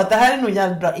säga var att det här är nog en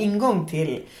jävligt bra ingång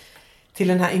till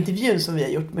den här intervjun som vi har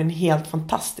gjort med en helt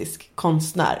fantastisk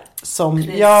konstnär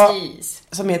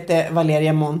som heter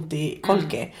VALERIA MONTTI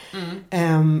Kolke.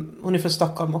 Hon är från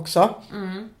Stockholm också.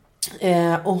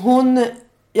 Och hon,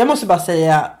 jag måste bara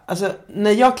säga, alltså,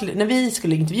 när vi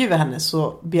skulle intervjua henne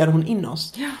så bjöd hon in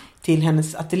oss till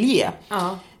hennes ateljé.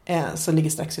 Som ligger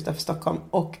strax utanför Stockholm.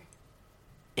 Och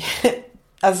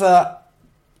alltså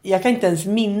jag kan inte ens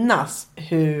minnas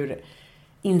hur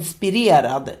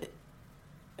inspirerad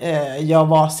jag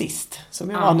var sist. Som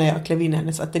jag var när jag klev in i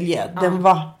hennes ateljé. Den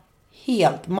var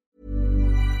helt...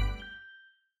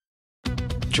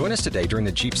 Join us today during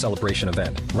the Jeep Celebration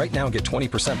event. Right now, get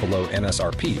 20% below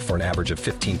MSRP for an average of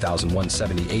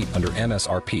 $15,178 under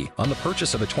MSRP on the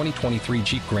purchase of a 2023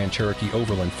 Jeep Grand Cherokee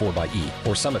Overland 4xE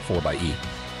or Summit 4xE.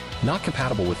 Not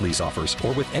compatible with lease offers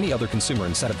or with any other consumer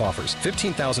incentive offers.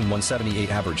 $15,178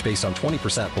 average based on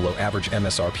 20% below average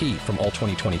MSRP from all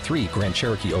 2023 Grand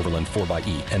Cherokee Overland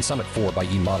 4xE and Summit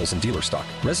 4xE models in dealer stock.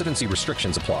 Residency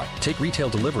restrictions apply. Take retail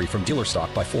delivery from dealer stock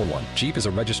by 4/1. Jeep is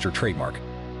a registered trademark.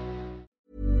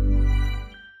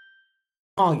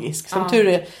 Magisk. Som tur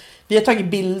är, vi har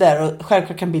tagit bilder och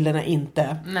självklart kan bilderna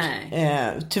inte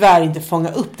tyvärr inte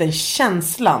fånga upp den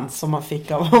känslan som man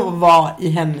fick av att vara i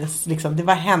hennes, liksom, det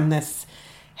var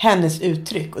hennes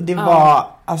uttryck och det var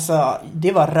alltså,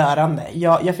 det var rörande.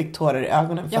 Jag fick tårar i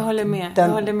ögonen. Jag håller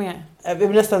med. Jag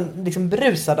blev nästan liksom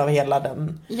brusad av hela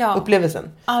den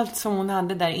upplevelsen. Allt som hon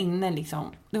hade där inne liksom,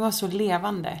 det var så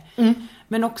levande.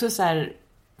 Men också så här,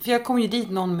 för jag kom ju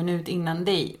dit någon minut innan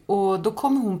dig. Och då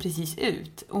kommer hon precis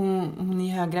ut. Och hon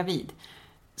är höggravid.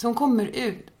 Så hon kommer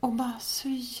ut och bara så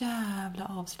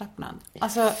jävla avslappnad.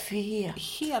 Alltså,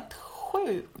 helt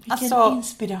sjukt. Alltså,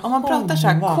 inspiration. Om man pratar så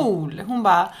här cool. Hon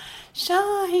bara, tja,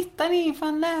 hittar ni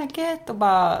fan läget? Och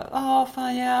bara,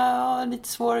 fan jag har lite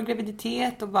svår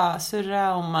graviditet. Och bara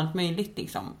surra om allt möjligt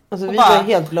liksom. Alltså och vi bara, var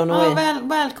helt blown away.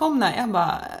 Välkomna. Jag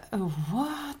bara,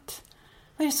 what?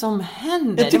 Vad är det som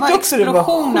händer? Jag tyckte också det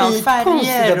var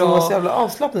färger att de var så jävla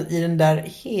avslappnad i den där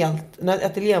helt... När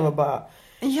ateljén var bara...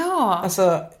 Ja.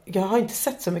 Alltså, jag har inte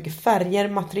sett så mycket färger,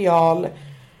 material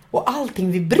och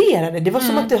allting vibrerade. Det var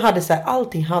som att du hade så här,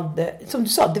 allting hade... Som du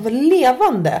sa, det var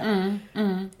levande.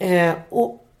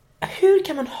 Och hur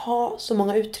kan man ha så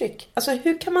många uttryck? Alltså,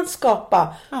 hur kan man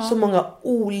skapa så många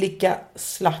olika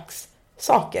slags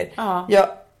saker?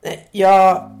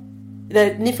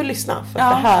 Ni får lyssna för det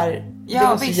här... Det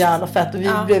var så jävla fett och vi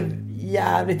blev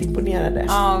jävligt imponerade.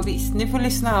 Ja, visst. Ni får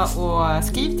lyssna och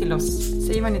skriv till oss.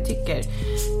 Säg vad ni tycker.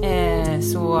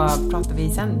 Så pratar vi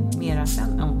mera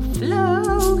sen om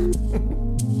flow.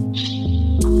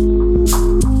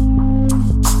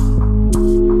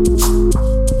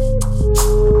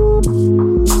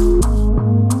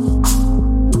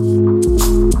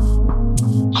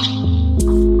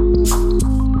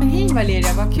 Hej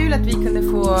Valeria, vad kul att vi kunde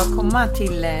få komma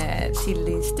till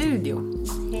din studio.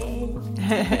 Hej.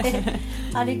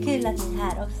 Ja, det är kul att ni är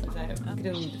här också.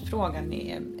 Grundfrågan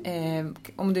är,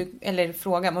 om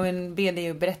man ber dig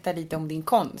att berätta lite om din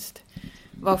konst.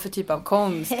 Vad för typ av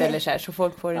konst eller så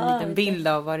folk får en liten bild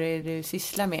av vad det är du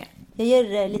sysslar med. Jag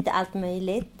gör lite allt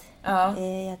möjligt. Ja.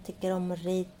 Jag tycker om att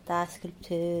rita,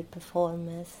 skulptur,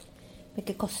 performance.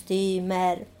 Mycket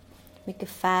kostymer, mycket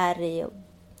färg och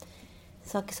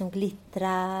saker som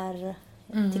glittrar.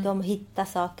 Jag tycker om att hitta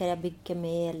saker jag bygger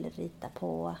med eller rita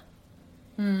på.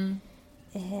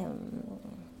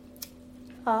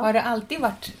 Har det alltid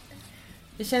varit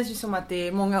Det känns ju som att det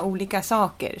är många olika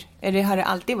saker. Eller har det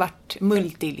alltid varit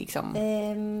multi liksom,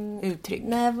 uttryck?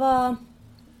 När jag var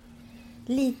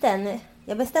liten,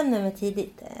 jag bestämde mig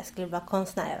tidigt. Jag skulle vara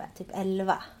konstnär, jag var typ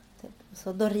 11. Typ.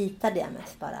 Så då ritade jag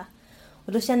mest bara.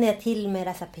 Och då kände jag till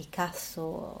med så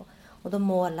Picasso. Och då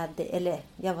målade, eller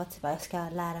jag var typ, jag ska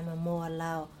lära mig att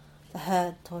måla. Och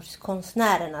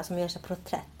hötorgskonstnärerna som gör så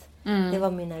porträtt. Det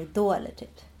var mina idoler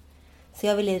typ. Så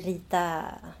jag ville rita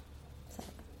så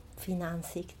här, fina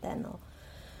ansikten.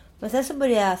 Men sen så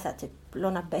började jag så här, typ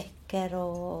låna böcker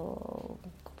och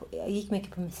jag gick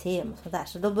mycket på museum och sådär.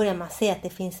 Så då började man se att det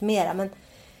finns mera.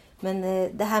 Men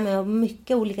det här med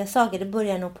mycket olika saker, det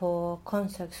började nog på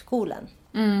Konsthögskolan.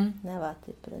 När jag var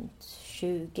typ runt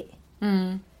 20.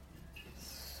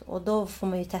 Och då får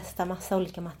man ju testa massa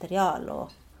olika material.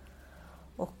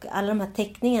 Och alla de här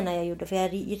teckningarna jag gjorde, för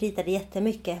jag ritade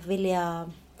jättemycket, ville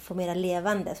jag få mera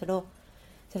levande.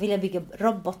 Så ville jag bygga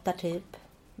robotar typ.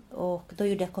 Och då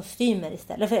gjorde jag kostymer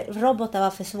istället. För robotar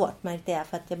var för svårt, märkte jag.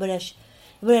 För att jag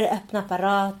började öppna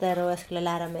apparater och jag skulle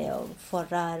lära mig att få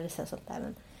rörelse och sånt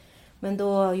där. Men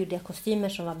då gjorde jag kostymer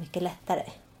som var mycket lättare.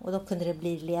 Och då kunde det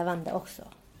bli levande också.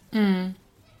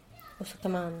 Och så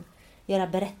kan man göra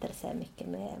berättelser mycket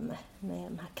med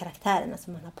de här karaktärerna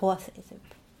som man har på sig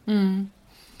typ.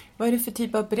 Vad är det för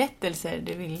typ av berättelser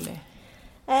du vill?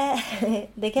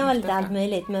 Det kan vara lite allt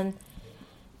möjligt, men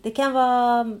det kan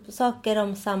vara saker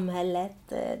om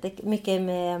samhället. Mycket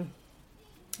med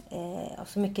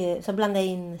så mycket så blandar jag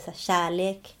in så här,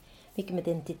 kärlek, mycket med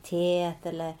identitet,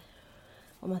 eller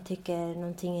om man tycker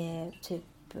någonting är typ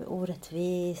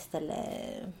orättvist eller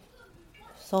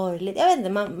sorgligt. Jag vet inte,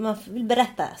 man vill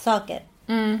berätta saker.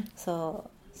 Så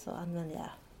använder jag.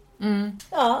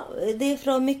 Ja, det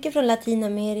är mycket från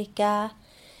Latinamerika.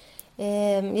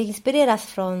 Jag inspireras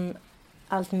från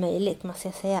allt möjligt, måste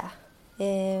jag säga.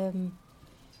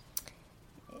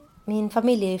 Min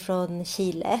familj är från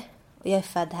Chile och jag är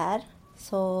född här.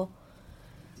 Så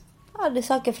ja, det är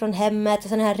saker från hemmet. Och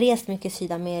sen har jag rest mycket i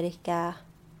Sydamerika.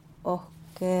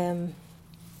 Och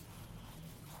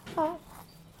ja.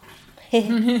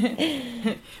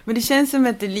 Men det känns som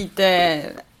att det är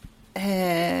lite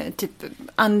typ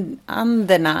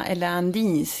anderna eller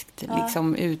andinskt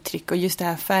liksom, uttryck. Och just det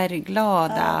här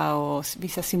färgglada och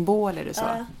vissa symboler och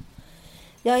så.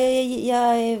 Ja,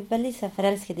 jag är väldigt så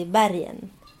förälskad i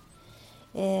bergen.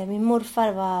 Min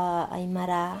morfar var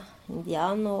aymara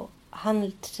indian och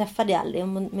han träffade jag aldrig.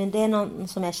 Men det är någon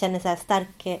som jag känner så här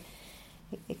stark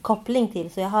koppling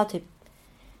till. Så jag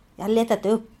har letat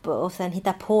upp och sen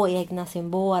hittat på egna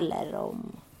symboler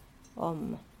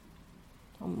om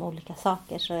olika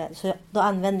saker. Så då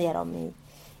använder jag dem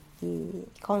i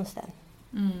konsten.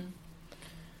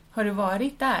 Har du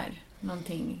varit där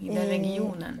någonting i den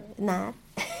regionen? Nej.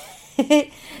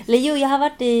 Jo, jag har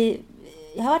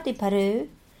varit i Peru.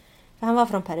 För han var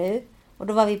från Peru. Och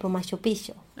då var vi på Machu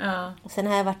Picchu. Ja. Och sen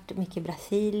har jag varit mycket i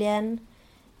Brasilien.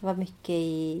 Jag var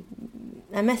mycket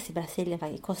mest i Brasilien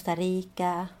faktiskt. Costa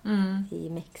Rica. I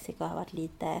Mexiko har jag varit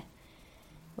lite.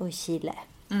 Och i Chile.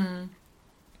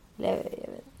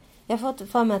 Jag har fått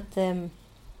för mig att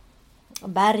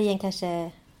bergen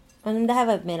kanske... Men det här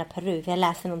var mer Peru, för jag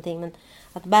läste någonting. Men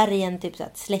att bergen, typ så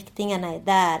att släktingarna är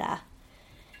där.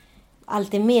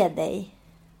 Alltid med dig.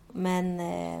 Men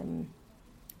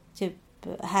typ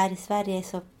här i Sverige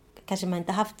så kanske man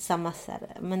inte haft samma.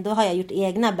 Men då har jag gjort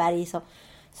egna berg.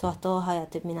 Så att då har jag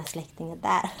typ mina släktingar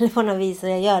där. Eller på något vis. Så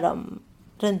jag gör dem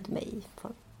runt mig.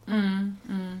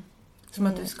 Som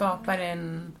att du skapar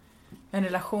en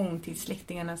relation till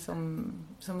släktingarna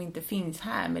som inte finns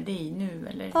här med dig nu,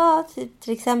 eller? Ja,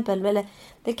 till exempel. Eller,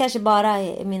 det kanske bara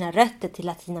är mina rötter till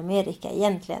Latinamerika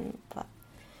egentligen.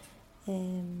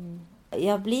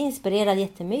 Jag blir inspirerad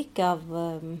jättemycket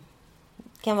av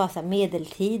kan vara så här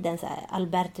medeltiden, så här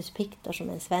Albertus Pictor som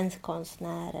en svensk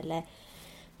konstnär, eller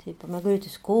typ om jag går ut i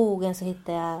skogen så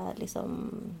hittar jag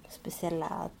liksom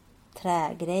speciella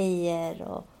trägrejer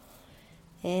och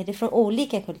det är från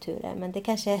olika kulturer, men det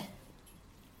kanske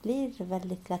blir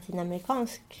väldigt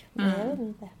latinamerikanskt. Men jag vet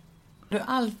inte.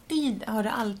 Har du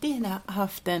alltid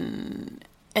haft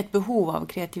ett behov av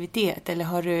kreativitet, eller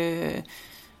har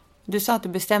du sa att du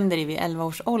bestämde dig vid 11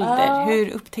 års ålder. Ja. Hur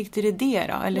upptäckte du det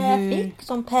då? Eller jag fick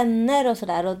som pennor och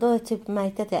sådär, och då typ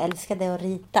märkte jag att jag älskade att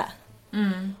rita.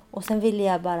 Och sen ville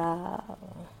jag bara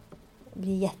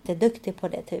bli jätteduktig på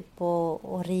det typ,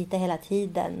 och rita hela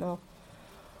tiden.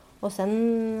 Och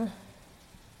sen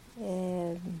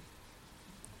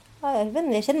jag vet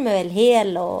inte, jag känner mig väl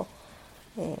hel och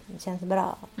det känns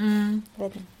bra. Det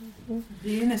är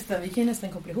ju vi kan ju nästan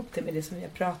koppla ihop det med det som vi har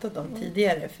pratat om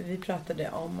tidigare. För vi pratade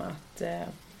om att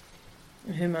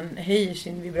hur man höjer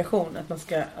sin vibration. Att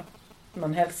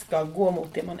man helst ska gå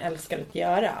mot det man älskar att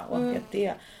göra. Och att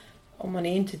det, om man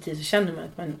är intuitiv så känner man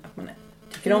att man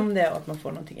tycker om det och att man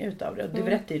får någonting ut av det. Och det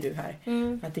berättar ju du här.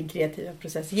 Att din kreativa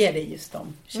process ger dig just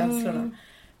de känslorna.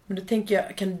 Men då tänker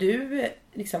jag, kan du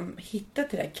liksom hitta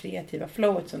till det här kreativa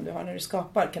flowet som du har när du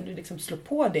skapar? Kan du liksom slå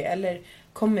på det eller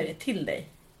kommer det till dig?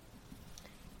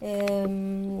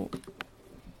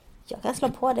 Jag kan slå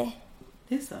på det.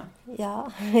 Det är så?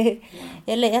 Ja.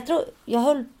 Eller jag tror, jag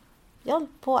höll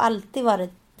på alltid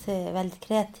varit väldigt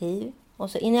kreativ.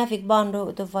 Och så innan jag fick barn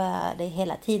då var jag det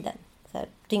hela tiden. Så här,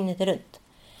 dygnet runt.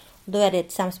 Och då är det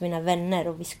tillsammans med mina vänner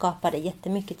och vi skapade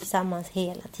jättemycket tillsammans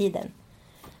hela tiden.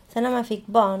 Sen när man fick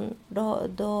barn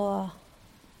då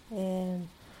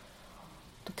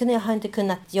kunde jag inte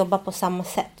kunnat jobba på samma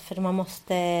sätt. För man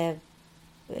måste...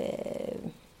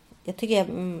 jag tycker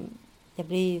jag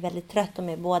blir väldigt trött om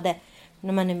jag både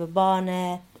när man är med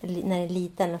barnet, eller när det är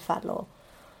liten i alla fall.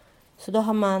 Så då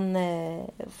har man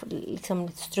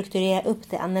liksom strukturerat upp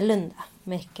det annorlunda.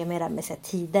 Mycket mer med sig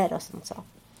tider och sånt så.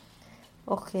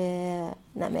 Och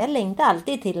men jag längtar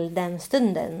alltid till den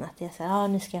stunden att jag säger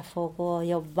nu ska jag få gå och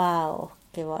jobba och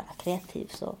vara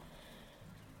kreativ.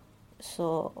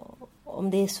 Så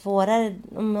om det är svårare,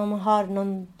 om man har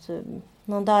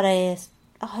någon dag där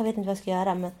jag vet inte vad jag ska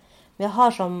göra, men jag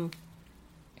har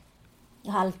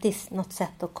alltid något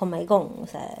sätt att komma igång och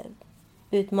så här,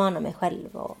 utmana mig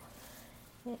själv och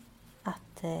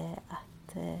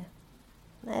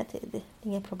nej, det är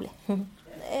inga problem.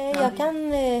 Jag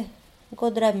kan gå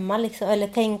och drömma liksom, eller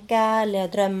tänka eller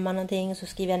drömma någonting, så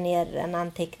skriver jag ner en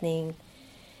anteckning.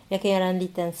 Jag kan göra en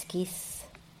liten skiss.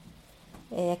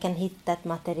 Jag kan hitta ett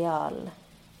material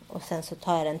och sen så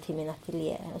tar jag den till min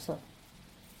ateljé och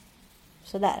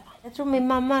sådär. Jag tror min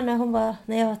mamma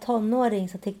när jag var tonåring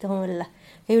så tyckte hon väl,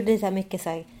 jag gjorde så här mycket så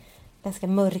här, ganska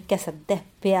mörka så här,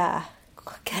 deppiga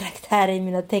karaktärer i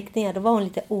mina teckningar. Då var hon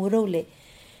lite orolig.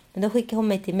 Men då skickade hon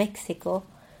mig till Mexiko.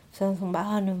 Så hon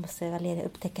bara, nu måste Valeria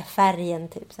upptäcka färgen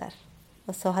typ så här.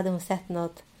 Och så hade hon sett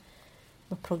något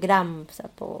program så här,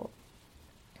 på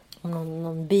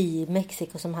någon by i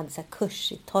Mexiko som hade så här,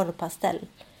 kurs i torrpastell.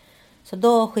 Så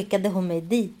då skickade hon mig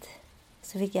dit.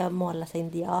 Så fick jag måla så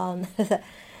indian.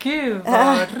 Gud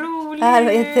vad roligt! Ja, det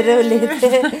var jätteroligt.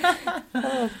 Det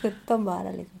var 17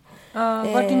 bara liksom.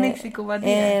 Vart i Mexiko var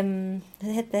det?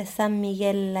 Det hette San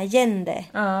Miguel Allende.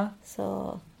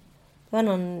 Så det var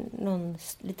någon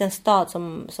liten stad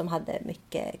som hade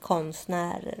mycket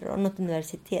konstnärer och något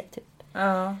universitet typ.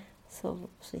 Så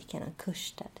gick jag en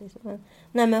kurs där. Typ.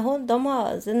 Men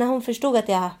när hon förstod att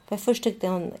för först tyckte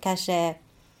hon kanske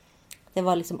det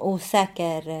var liksom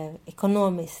osäker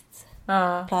ekonomiskt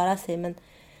klara sig,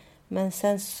 men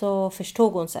sen så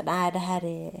förstod hon så här, nej, det här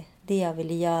är det jag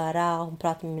ville göra. Och hon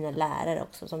pratade med mina lärare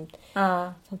också som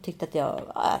tyckte att jag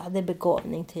hade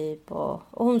begåvning typ, och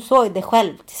hon såg det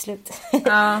själv till slut.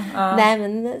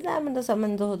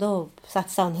 Men då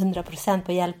satsade hon 100%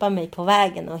 på att hjälpa mig på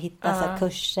vägen och hitta så här,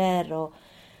 kurser och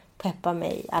peppa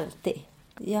mig alltid.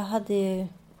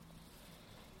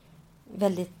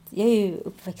 Jag är ju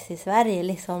uppväxt i Sverige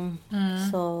liksom,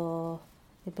 så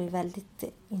det blir väldigt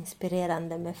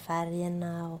inspirerande med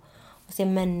färgerna och se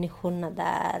människorna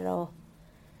där.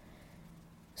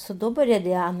 Så då började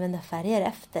jag använda färger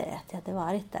efter att jag hade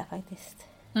varit där faktiskt.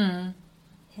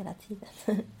 Hela tiden.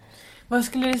 Vad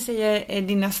skulle du säga är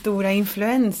dina stora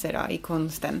influenser då, i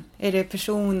konsten? Är det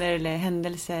personer eller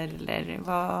händelser? Eller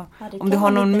vad? Om du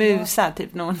har någon musa,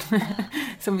 typ någon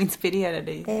som inspirerar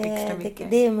dig extra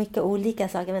mycket. Det är mycket olika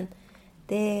saker, men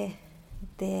det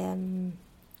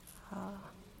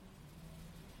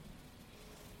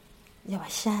jag var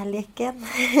kärleken.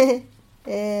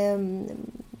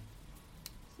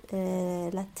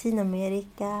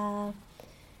 Latinamerika.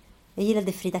 Jag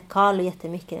gillade Frida Kahlo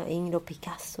jättemycket och Ingrid och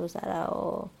Picasso och sådär,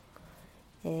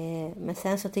 men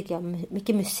sen så tycker jag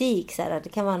mycket musik sådär. Det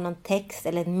kan vara någon text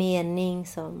eller en mening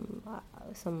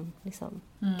som liksom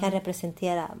kan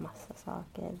representera massa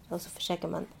saker, och så försöker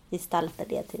man gestalta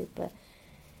det typ.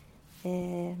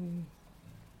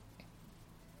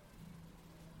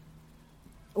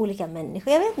 Olika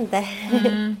människor, jag vet inte.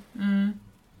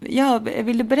 Ja,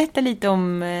 vill du berätta lite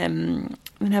om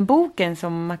den här boken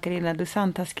som Macarena dos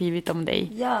Santos har skrivit om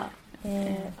dig? Ja,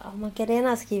 Macarena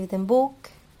har skrivit en bok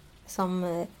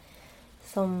som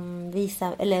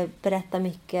visar eller berättar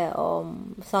mycket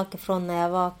om saker från när jag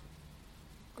var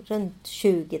runt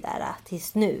 20 där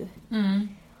tills nu.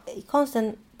 I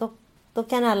konsten då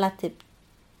kan alla typ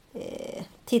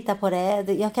titta på det.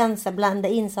 Jag kan så blanda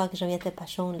in saker som är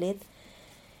jättepersonligt.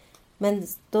 Men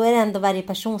då är det ändå varje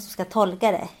person som ska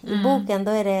tolka det. I boken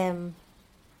då är det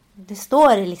det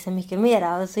står liksom mycket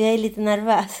mer. Så jag är lite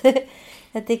nervös.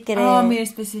 Jag tycker det är... mer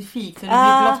specifikt. För du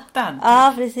blir blottad.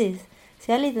 Ja, precis.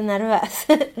 Så jag är lite nervös.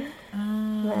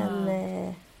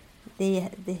 Men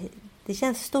det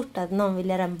känns stort att någon vill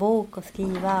göra en bok och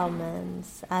skriva om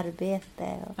ens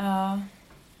arbete.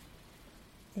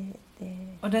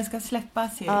 Och den ska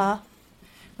släppas ju. Ja.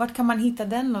 Vart kan man hitta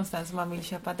den någonstans om man vill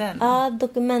köpa den? Ja,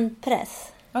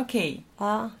 dokumentpress. Okej.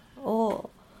 Ja,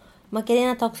 och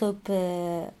Macarena tar också upp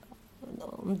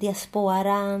om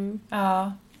diasporan.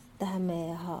 Ja. Det här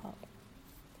med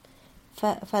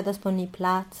att födas på en ny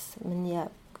plats med nya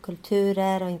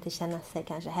kulturer och inte känna sig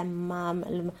kanske hemma.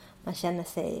 Eller man känner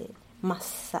sig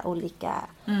massa olika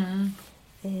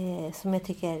som jag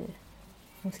tycker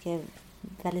hon skrev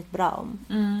väldigt bra om.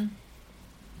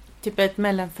 Typ ett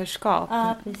mellanförskap.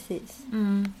 Ja, precis.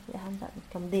 Det handlar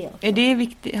mycket om det också. Är det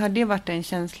viktigt? Har det varit en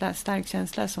stark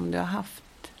känsla som du har haft?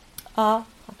 Ja,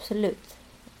 absolut.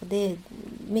 Och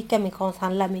mycket av min konst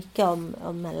handlar mycket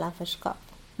om mellanförskap.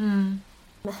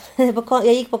 Jag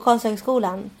gick på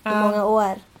Konsthögskolan i många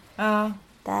år. Ja.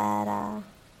 Där,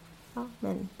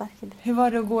 hur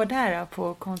var det att gå där då,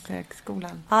 på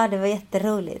Konsthögskolan? Ja, det var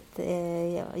jätteroligt.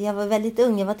 Jag var väldigt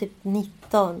ung, jag var typ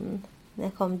 19 när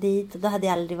jag kom dit. Och då hade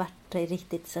jag aldrig varit i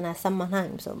riktigt sådana här sammanhang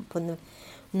som på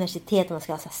universitet. Man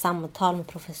ska ha så här samtal med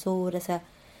professorer. Så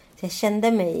jag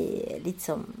kände mig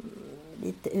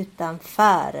lite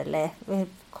utanför eller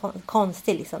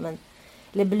konstig liksom.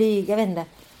 Eller blyg, jag vet inte.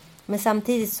 Men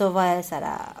samtidigt så var jag så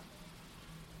här...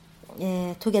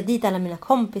 tog jag dit alla mina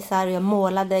kompisar och jag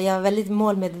målade. Jag var väldigt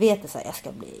målmedveten. Så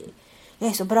jag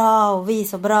är så bra och vi är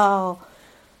så bra.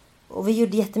 Och vi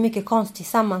gjorde jättemycket konst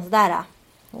tillsammans där.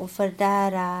 Och för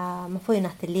där, man får ju en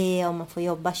ateljé och man får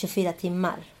jobba 24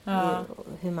 timmar.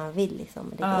 Hur man vill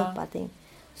liksom. Lägga upp allting.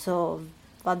 Så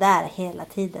var där hela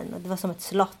tiden. Och det var som ett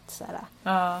slott. Så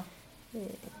här.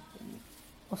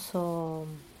 Och så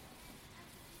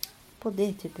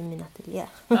bodde typ i min ateljé.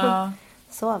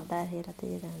 Sov där hela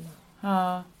tiden.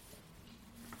 Ja.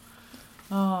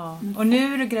 Och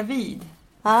nu är du gravid.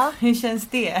 Ja. Hur känns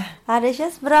det? Ja, det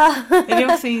känns bra. Är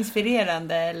det också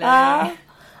inspirerande? Eller? Ja,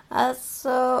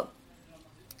 alltså...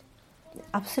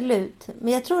 Absolut.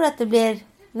 Men jag tror att det blir...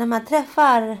 När man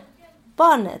träffar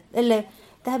barnet, eller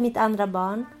det här är mitt andra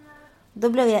barn, då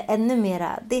blev jag ännu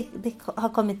mera... Det har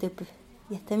kommit upp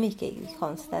jättemycket i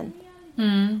konsten.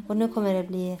 Och nu kommer det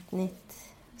bli ett nytt...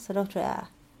 Så då tror jag...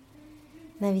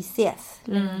 När vi ses,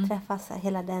 när vi träffas,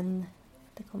 hela den...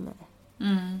 Det kommer...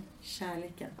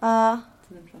 Kärleken. Ja.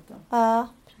 Som du pratar om. Ja,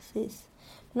 precis.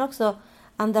 Men också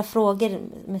andra frågor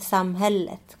med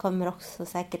samhället kommer också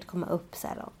säkert komma upp så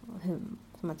här, hur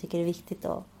som man tycker är viktigt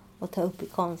att ta upp i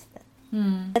konsten.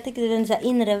 Jag tycker det är den så här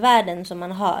inre världen som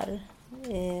man har.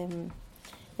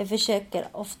 Jag försöker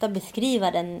ofta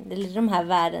beskriva den, eller de här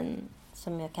världen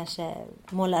som jag kanske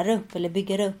målar upp eller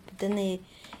bygger upp.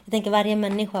 Jag tänker varje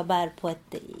människa bär på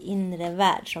ett inre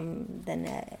värld som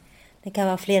det kan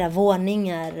vara flera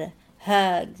våningar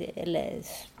hög eller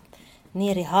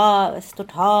ner i hav,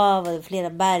 stort hav och flera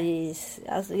berg.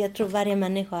 Alltså jag tror varje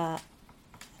människa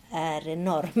är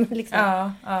enorm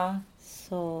liksom. Ja.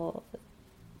 Så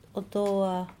och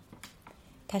då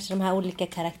kanske de här olika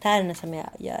karaktärerna som jag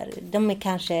gör, de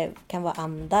kanske kan vara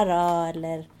andra då,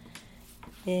 eller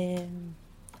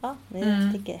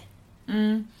jag tycker.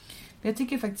 Jag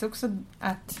tycker faktiskt också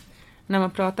att när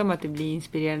man pratar om att det blir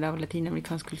inspirerande av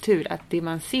latinamerikansk kultur, att det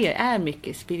man ser är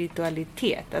mycket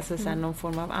spiritualitet, alltså så här, någon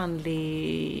form av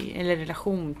andlig eller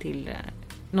relation till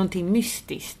någonting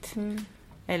mystiskt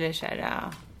eller så här,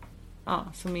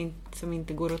 som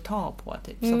inte går att ta på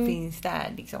typ, som finns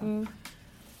där liksom.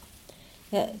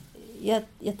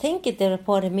 Jag tänker inte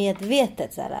på det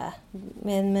medvetet så här,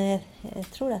 men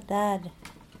jag tror att det är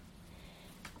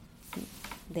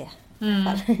det.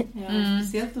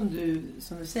 Speciellt om du,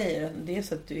 som du säger, det är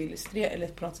så att du illustrerar eller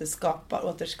på något sätt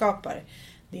återskapar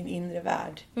din inre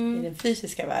värld i den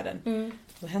fysiska världen.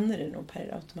 Då händer det nog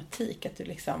per automatik att du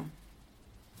liksom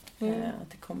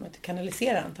att det kommer att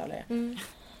kanalisera antagligen.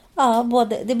 Ja,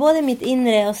 det är både mitt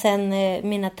inre och sen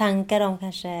mina tankar om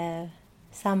kanske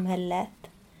samhället.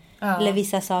 Eller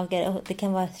vissa saker. Det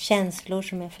kan vara känslor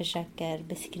som jag försöker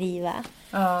beskriva.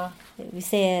 Vi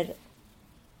ser...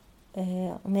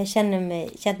 om jag känner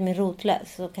mig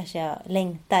rotlös så kanske jag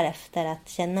längtar efter att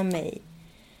känna mig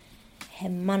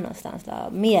hemma någonstans då,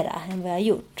 mera än vad jag har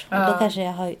gjort. Och då kanske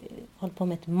jag har hållit på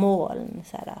med ett moln.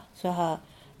 Så jag har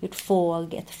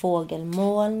gjort ett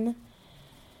fågelmoln.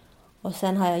 Och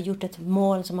sen har jag gjort ett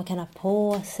moln som man kan ha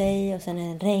på sig. Och sen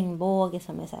en regnbåge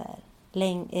som är så här.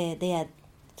 Det är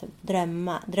typ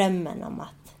drömmen om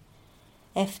att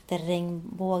efter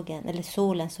regnbågen eller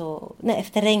solen så... Nej,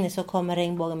 efter regnet så kommer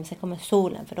regnbågen, men sen kommer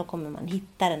solen, för då kommer man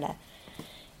hitta den där.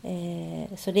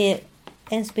 Så det är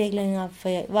en spegling av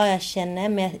vad jag känner,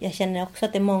 men jag känner också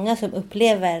att det är många som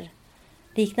upplever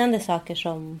liknande saker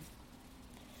som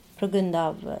på grund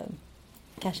av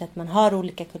kanske att man har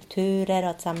olika kulturer och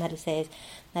att samhället säger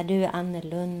när du är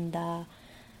annorlunda,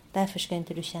 därför ska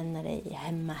inte du känna dig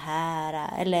hemma här.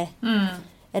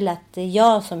 Eller att det är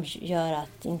jag som gör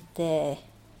att inte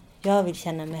jag vill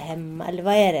känna mig hemma. Eller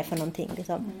vad är det för någonting?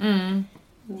 Liksom?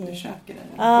 Undersöker det.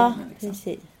 Ja, liksom.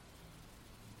 precis.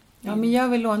 Ja, men jag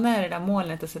vill låna det där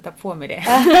målet och sätta på mig det.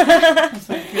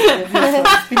 Så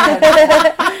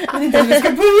men inte om vi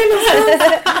ska börja någonstans.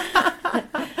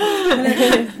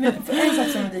 Men en sak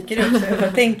som dyker upp, så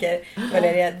jag tänker,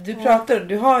 Valeria,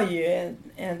 du har ju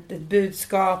ett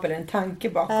budskap eller en tanke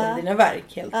bakom dina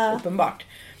verk, helt uppenbart.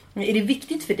 Men är det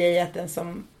viktigt för dig att den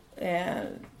som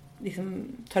liksom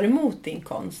tar emot din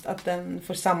konst, att den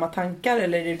får samma tankar,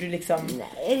 eller är du liksom...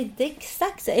 Nej, det är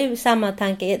exakt samma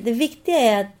tanke. Det viktiga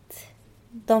är att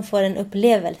de får en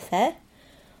upplevelse.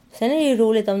 Sen är det ju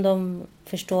roligt om de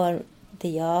förstår det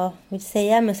jag vill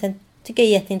säga, men sen tycker jag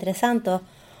det är jätteintressant att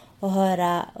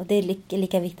höra, och det är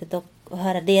lika viktigt att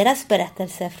höra deras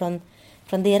berättelse från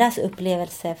deras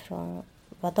upplevelse, från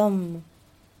vad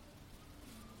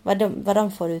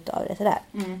de får ut av det. Sådär.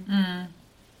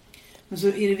 Men så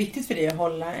är det viktigt för dig att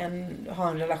ha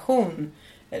en relation,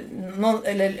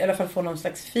 eller i alla fall få någon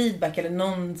slags feedback eller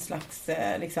någon slags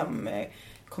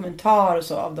kommentar och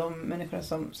så av de människor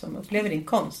som upplever din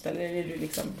konst, eller är du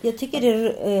liksom... Jag tycker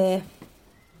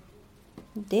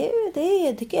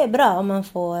det tycker jag är bra om man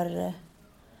får...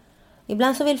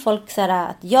 Ibland så vill folk säga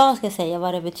att jag ska säga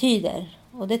vad det betyder,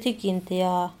 och det tycker inte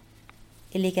jag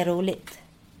är lika roligt.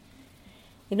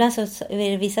 Ibland så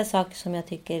är det vissa saker som jag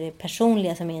tycker är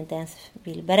personliga som jag inte ens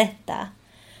vill berätta.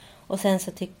 Och sen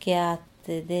så tycker jag att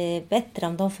det är bättre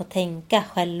om de får tänka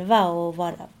själva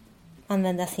och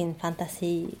använda sin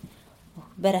fantasi och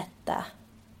berätta.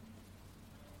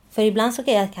 För ibland så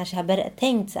kan jag kanske ha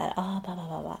tänkt så här,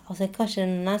 och så kanske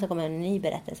någon annan så kommer en ny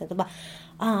berättelse. Och bara,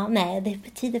 nej, det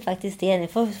betyder faktiskt det. Ni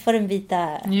får en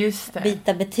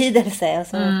byta betydelse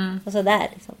och så där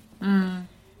liksom.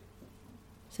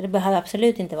 Så det behöver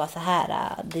absolut inte vara så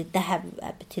här, det här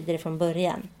betyder det från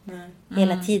början.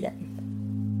 Hela tiden.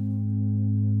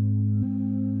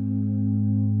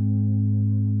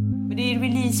 Men det är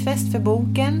releasefest för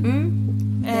boken.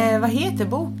 Vad heter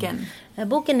boken?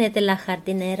 Boken heter La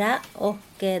Jardinera, och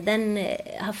den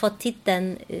har fått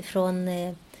titeln från...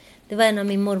 Det var en av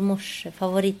min mormors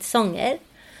favoritsånger.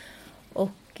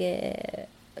 Och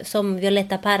som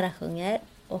Violeta Parra sjunger.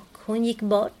 Och hon gick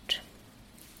bort.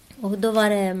 Och då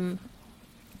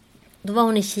var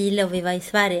hon i Chile och vi var i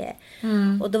Sverige.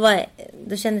 Och då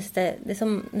kändes det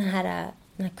som den här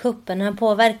kuppen, den har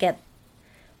påverkat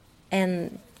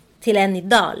till en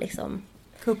idag liksom.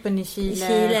 Kuppen i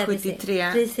Chile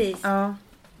 73. Precis. Ja.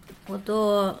 Och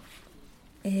då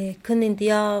kunde inte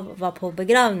jag vara på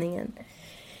begravningen.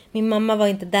 Min mamma var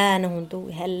inte där när hon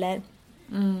dog heller.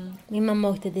 Min mamma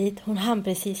åkte dit. Hon hann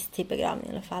precis till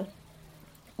begravningen i alla fall.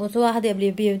 Och så hade jag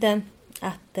blivit bjuden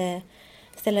att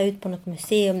ställa ut på något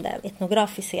museum där,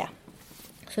 etnografiska.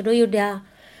 Så då gjorde jag,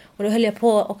 och då höll jag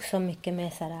på också mycket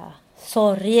med så här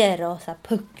sorger och så här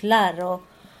pucklar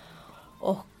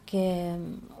och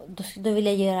då ville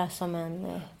jag göra som en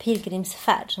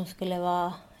pilgrimsfärd som skulle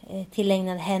vara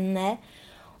tillägnad henne.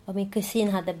 Och min kusin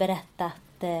hade berättat,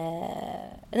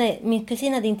 min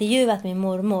kusin hade intervjuat min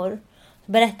mormor,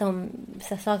 berättade om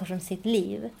så saker från sitt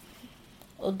liv.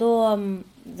 Och då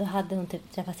hade hon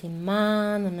typ träffat sin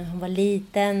man, och när hon var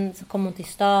liten så kom hon till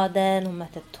staden, hon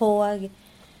mötte ett tåg.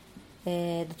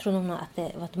 Då trodde hon att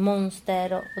det var ett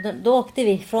monster, och då åkte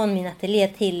vi från min ateljé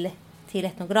till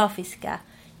etnografiska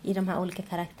i de här olika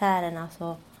karaktärerna.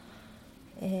 Så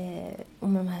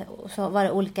var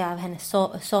det olika av hennes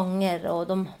sånger.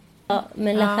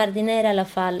 Men La Jardinera i alla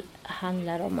fall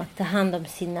handlar om att ta hand om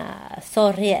sina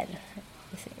sorger.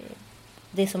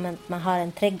 Det är som att man har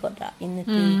en trädgård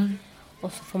inuti,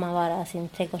 och så får man vara sin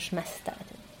trädgårdsmästare.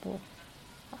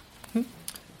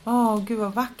 Gud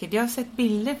vad vackert. Jag har sett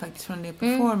bilder faktiskt från det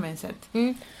performancet.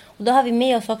 Och då har vi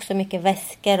med oss också mycket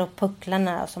väskor och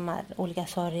pucklarna som är olika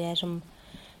sorger som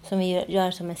vi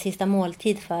gör som en sista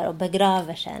måltid för och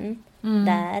begraver sen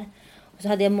där. Och så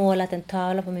hade jag målat en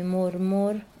tavla på min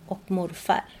mormor och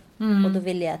morfar. Och då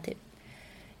ville jag typ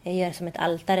göra som ett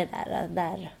altare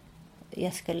där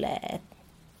jag skulle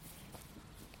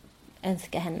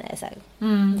önska henne så här,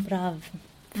 bra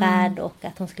färd och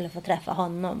att hon skulle få träffa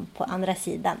honom på andra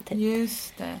sidan. Typ.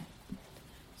 Just det.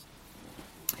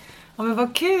 Ja, men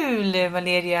vad kul,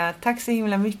 Valeria. Tack så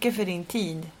himla mycket för din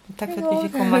tid. Tack för att vi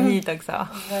fick komma hit också.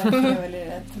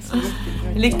 Valeria. Så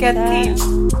lycka till.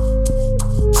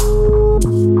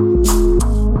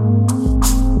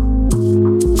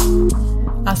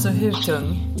 Alltså, hur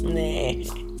tung? Nej,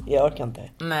 jag orkar inte.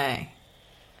 Nej.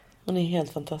 Hon är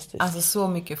helt fantastisk. Alltså så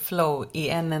mycket flow i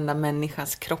en enda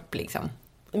människas kropp liksom.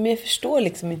 Men jag förstår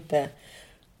liksom inte.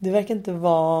 Det verkar inte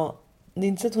vara... Det är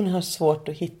inte så att hon har svårt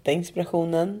att hitta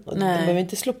inspirationen. Och de behöver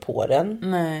inte slå på den.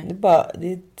 Nej.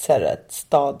 Det är så här ett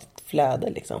stadigt flöde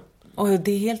liksom. Och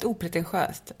det är helt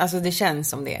opretentiöst. Alltså det känns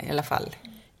som det i alla fall.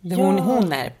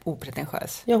 Hon är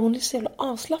opretentiös. Ja, hon är så jävla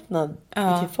avslappnad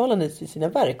i förhållande till sina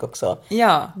verk också.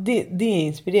 Ja. Det är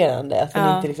inspirerande att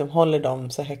hon inte liksom håller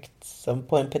dem så högt som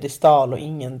på en pedestal och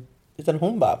ingen... Utan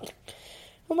hon bara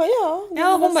det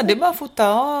är bara att fota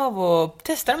av och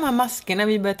testa de här maskerna.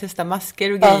 Vi började testa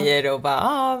masker och grejer och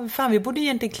bara, fan vi borde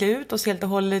egentligen klä ut oss helt och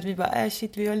hållet. Vi bara,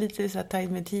 shit, vi har lite så här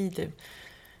tajt med tid typ.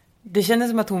 Det kändes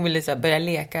som att hon ville så här börja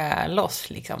leka loss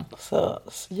liksom. Så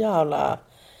jävla...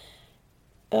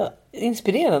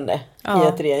 inspirerande i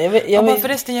att det.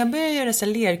 Förresten, jag började göra så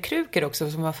lerkrukor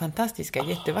också som var fantastiska,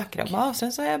 jättevackra.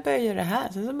 Sen så har jag börjat göra det här,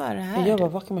 sen så bara det här. Jag bara,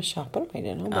 vad kan man köpa de här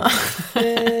grejerna?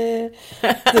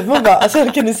 Man bara,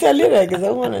 alltså kan du sälja det?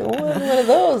 What are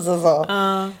those? Alltså.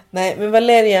 Nej, men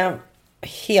Valeria,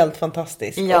 helt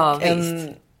fantastisk. Ja, och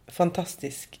en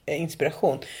fantastisk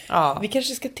inspiration. Vi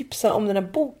kanske ska tipsa om den här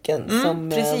boken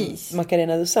som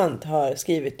Macarena Dusant har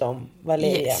skrivit om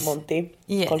Valeria Monti.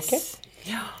 Kolke.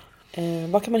 Ja.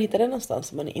 Var kan man hitta den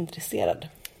någonstans om man är intresserad?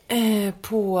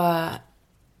 På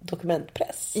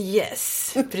Dokumentpress.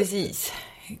 Yes, precis.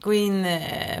 Gå in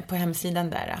på hemsidan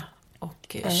där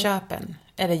och köp en.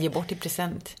 Eller ge bort i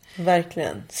present.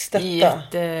 Verkligen. Stötta.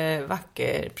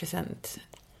 Jättevacker present.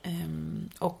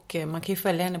 Och man kan ju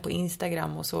följa henne på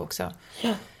Instagram och så också.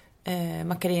 Ja.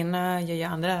 Macarena gör ju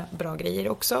andra bra grejer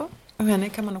också. Och henne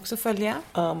kan man också följa.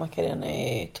 Ja, Macarena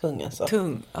är tung alltså.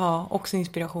 Tung, ja. Också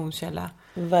inspirationskälla.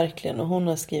 Verkligen, och hon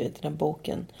har skrivit den här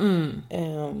boken.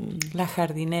 La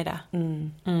Jardinera.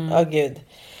 Ja, gud.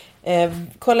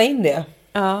 Kolla in det.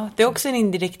 Ja, det är också en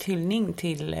indirekt hyllning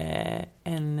till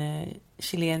en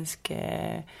chilensk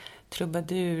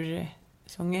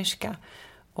trubadur-sångerska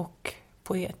och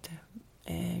poet,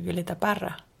 Violeta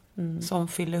Parra, som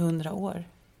fyller 100 år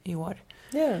i år.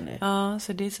 Gör det? Ja,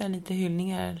 så det är så här lite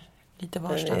hyllningar lite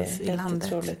varstans i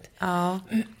landet. Otroligt. Ja,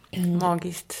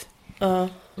 magiskt. Ja.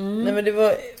 Nej, men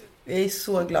jag är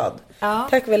så glad. Ja.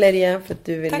 Tack Valeria för att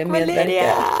du ville medverka.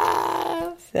 Valeria.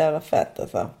 Så jävla fett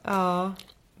alltså. Ja.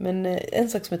 Men en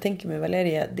sak som jag tänker med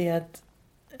Valeria, det är att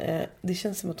det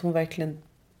känns som att hon verkligen,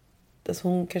 alltså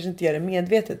hon kanske inte gör det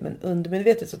medvetet, men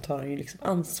undermedvetet så tar hon ju liksom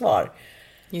ansvar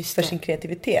för sin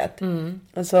kreativitet.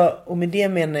 Alltså, och med det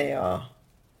menar jag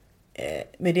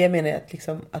att,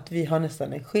 liksom, att vi har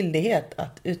nästan en skyldighet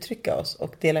att uttrycka oss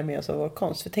och dela med oss av vår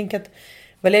konst. För tänk att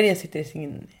Valeria sitter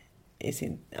i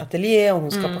sin ateljé och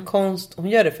hon skapar konst. Hon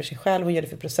gör det för sig själv, hon gör det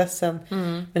för processen.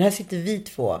 Men här sitter vi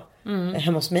två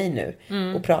hemma hos mig nu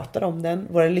och pratar om den.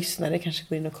 Våra lyssnare kanske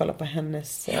går in och kollar på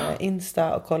hennes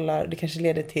Insta och kollar. Det kanske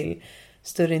leder till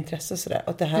större intresse och sådär.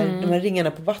 Och det här, de här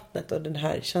ringarna på vattnet och den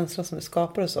här känslan som det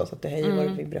skapar hos oss, att det höjer vår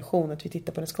vibration, att vi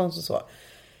tittar på hennes konst och så.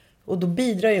 Och då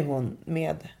bidrar ju hon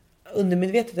med,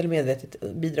 undermedvetet eller medvetet,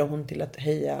 bidrar hon till att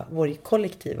höja vår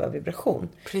kollektiva vibration.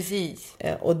 Precis.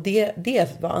 Och det är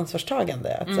att vara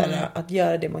ansvarstagande. Att, såhär, att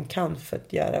göra det man kan för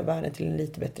att göra världen till en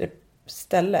lite bättre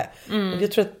ställe. Och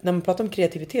jag tror att när man pratar om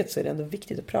kreativitet så är det ändå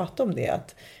viktigt att prata om det.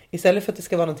 Att istället för att det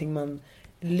ska vara någonting man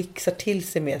lyxar till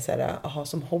sig med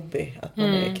som hobby, att man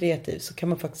är kreativ, så kan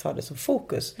man faktiskt ha det som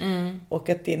fokus. Och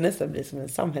att det nästan blir som en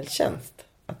samhällstjänst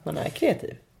att man är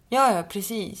kreativ. Ja,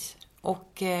 precis.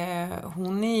 Och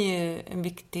hon är ju en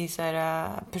viktig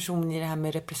person i det här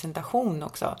med representation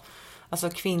också. Alltså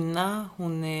kvinna,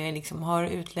 hon liksom har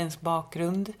utländsk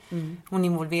bakgrund. Hon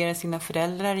involverar sina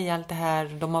föräldrar i allt det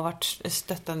här. De har varit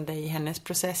stöttande i hennes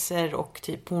processer och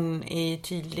typ hon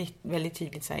är väldigt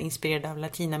tydligt inspirerad av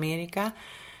Latinamerika.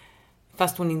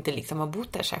 Fast hon inte liksom har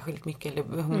bott där särskilt mycket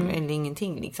eller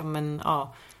ingenting liksom. Men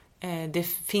ja, det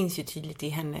finns ju tydligt i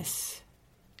hennes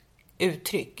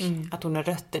uttryck att hon har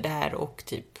rötter där och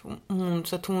typ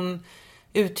så att hon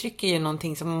uttrycker ju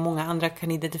någonting som många andra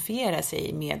kan identifiera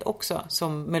sig med också,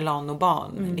 som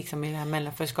melanobarn, liksom i den här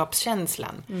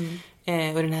mellanförskapskänslan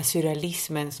och den här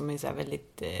surrealismen som är så här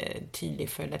väldigt tydlig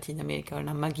för Latinamerika och den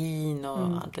här magin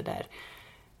och allt det där.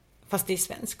 Fast det är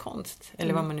svensk konst,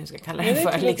 eller vad man nu ska kalla det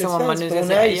för, liksom, om man nu ska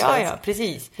säga. Ja,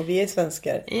 precis. Och vi är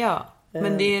svenskar. Ja,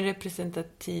 men det är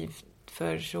representativt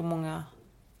för så många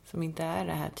som inte är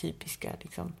det här typiska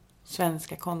liksom.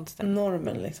 svenska konsten.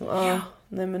 Normen liksom. Ja.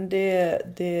 Nej, men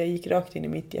det gick rakt in i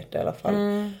mitt hjärta i alla fall.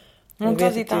 Hon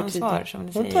tar sitt ansvar, som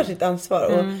du säger. Hon tar sitt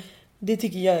ansvar och det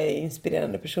tycker jag är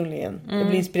inspirerande personligen. Jag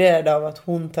blir inspirerad av att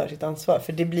hon tar sitt ansvar.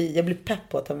 För jag blir pepp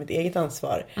på att ta mitt eget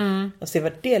ansvar. Och se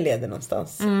vart det leder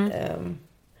någonstans.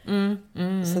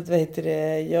 Så att, vad heter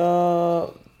det?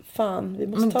 Vi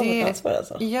måste ta vårt ansvar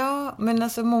alltså. Ja, men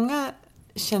alltså många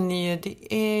känner ju,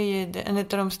 det är ju en av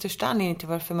de största anledningarna till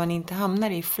varför man inte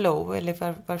hamnar i flow.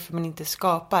 Eller varför man inte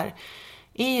skapar.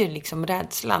 Är ju liksom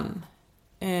rädslan.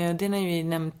 Den har ju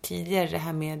nämnt tidigare, det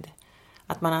här med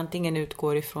att man antingen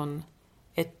utgår ifrån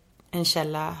en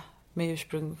källa med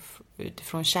ursprung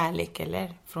utifrån kärlek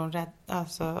eller från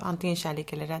alltså antingen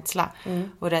kärlek eller rädsla.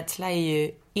 Och rädsla är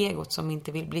ju egot som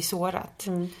inte vill bli sårat.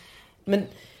 Men,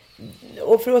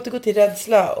 och för att återgå till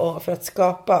rädsla och för att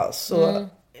skapa så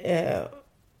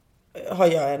har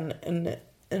jag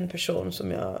en person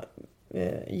som jag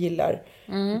gillar,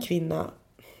 en kvinna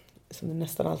som är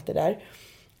nästan alltid där.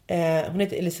 Hon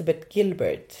heter Elizabeth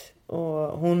Gilbert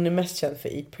och hon är mest känd för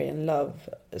Eat, Pray and Love,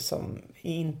 som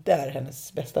inte är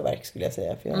hennes bästa verk skulle jag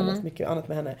säga, för jag har läst mycket annat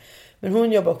med henne. Men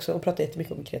hon jobbar också och pratar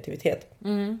jättemycket om kreativitet.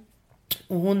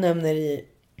 Och hon nämner i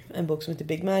en bok som heter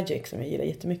Big Magic, som jag gillar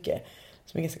jättemycket,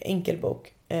 som är en ganska enkel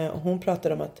bok. Och hon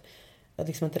pratar om att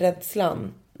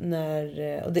rädslan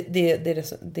och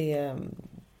det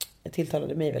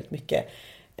tilltalade mig väldigt mycket.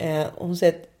 Och hon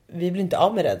säger att vi blir inte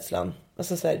av med rädslan.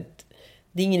 Alltså så här,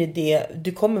 det är ingen idé,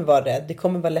 du kommer vara rädd, det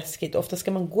kommer vara läskigt. Ofta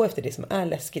ska man gå efter det som är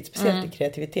läskigt, speciellt i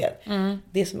kreativitet.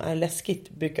 Det som är läskigt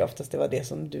brukar oftast vara det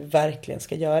som du verkligen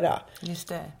ska göra.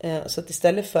 Just det. Så att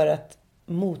istället för att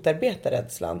motarbeta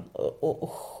rädslan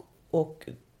och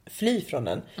fly från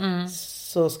den,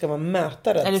 så ska man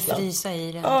möta rädslan. Eller frysa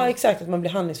i den. Ja, exakt, att man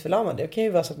blir handlingsförlamad. Det kan ju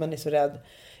vara så att man är så rädd.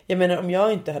 Jag menar, om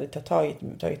jag inte hade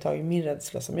tagit tag i min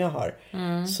rädsla som jag har,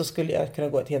 så skulle jag kunna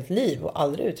gå ett helt liv och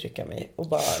aldrig uttrycka mig. Och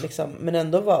bara liksom, men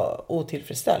ändå vara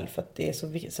otillfredsställd, för att det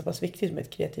är så pass viktigt med ett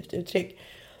kreativt uttryck.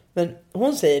 Men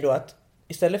hon säger då att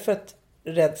istället för att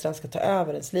rädslan ska ta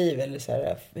över ens liv eller så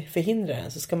här, förhindra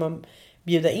den, så ska man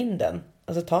bjuda in den.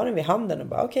 Alltså ta den vid handen och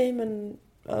bara okej, men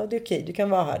ja, det är okej, du kan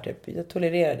vara här typ, jag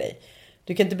tolererar dig.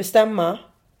 Du kan inte bestämma,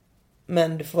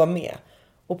 men du får vara med.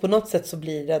 Och på något sätt så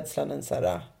blir rädslan en så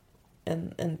här,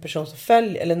 en person som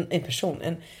följer, eller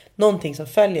någonting som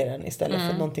följer en istället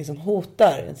för någonting som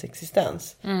hotar ens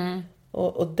existens.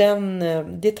 Och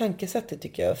det tankesättet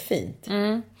tycker jag är fint.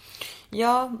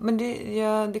 Ja, men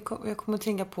jag kommer att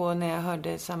tänka på när jag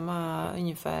hörde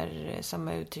ungefär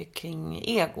samma uttryck kring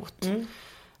egot.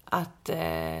 Att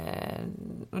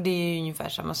och det är ju ungefär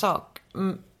samma sak.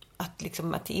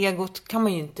 Att egot kan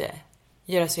man ju inte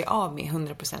göra sig av med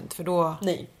 100%, för då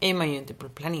är man ju inte på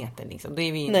planeten liksom. Då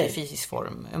är vi inte i fysisk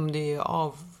form. Om du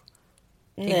är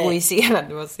egoiserad,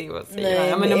 du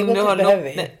säger. Men om du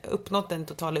har uppnått den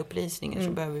totala upplysningen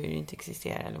så behöver du ju inte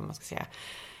existera, eller vad man ska säga.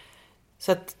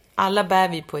 Så att alla bär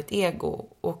vi på ett ego,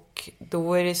 och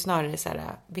då är det snarare så här,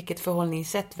 vilket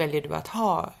förhållningssätt väljer du att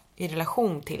ha i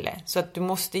relation till det? Så att du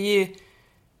måste ju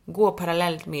gå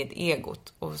parallellt med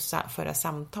egot och föra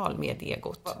samtal med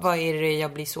egot. Vad är det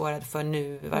jag blir sårad för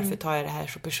nu? Varför tar jag det här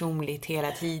så personligt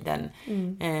hela tiden?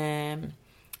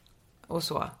 Och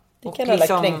så. Det kan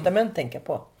alla kränkta män tänka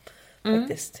på.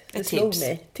 Faktiskt. Det slog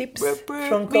mig. Tips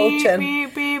från coachen.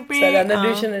 Så när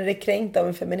du känner dig kränkt av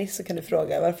en feminist, så kan du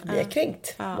fråga, varför blir jag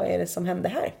kränkt? Vad är det som händer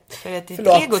här? För att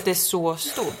egot är så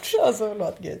stort. Alltså,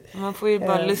 förlåt Gud. Man får ju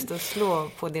bara lust att slå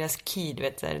på deras key,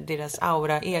 vet du, deras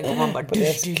aura, ego. Man bara på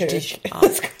deras kuk.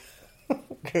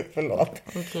 Gud, förlåt.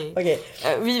 Okej.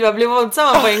 Vi blev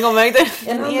våldsamma på en gång.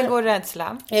 En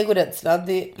ego-rädsla. Ego-rädsla,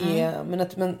 det är...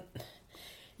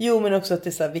 Men också att det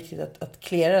är så viktigt att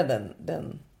klära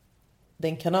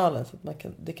den kanalen, så att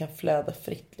det kan flöda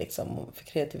fritt liksom, för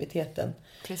kreativiteten.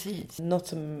 Precis. Något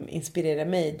som inspirerar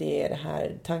mig, det är det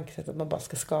här tankesättet att man bara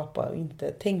ska skapa och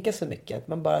inte tänka så mycket. Att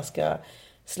man bara ska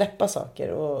släppa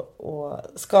saker och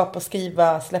skapa,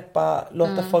 skriva, släppa,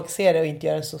 låta folk se det och inte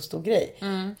göra en så stor grej.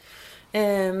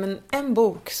 Men en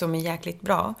bok som är jäkligt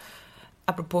bra,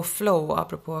 apropå flow och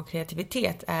apropå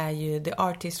kreativitet, är ju The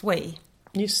Artist's Way.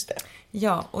 Just det.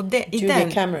 Ja, och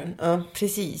Julia Cameron.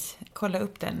 Precis. Kolla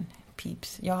upp den,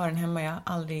 peeps. Jag har den hemma, jag har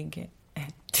aldrig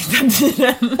tittat i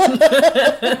den.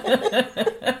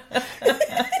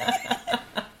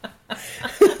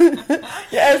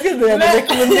 Jag älskar det när jag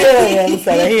rekommenderar den så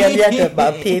här helhjärtat,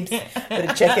 bara peeps,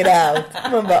 check it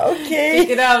out. Man bara okej. Check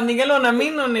it out, ni kan låna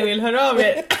min om ni vill, höra av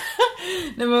er.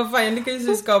 Nej, men vad fan, jag lyckas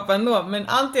ju skapa ändå. Men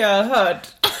allt jag har hört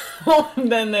om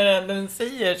den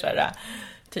säger så här,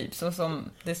 typ så som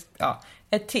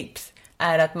ett tips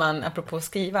är att man, apropå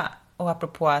skriva Och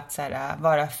apropå att så här,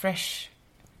 vara fresh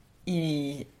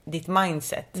i ditt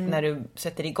mindset när du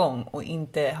sätter igång och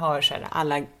inte har så här,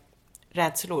 alla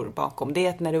rädslor bakom. Det är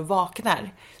att när du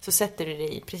vaknar så sätter du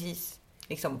dig precis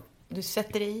liksom, du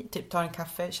sätter dig, typ tar en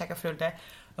kaffe, käkar frulle,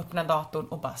 öppnar datorn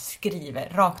och bara skriver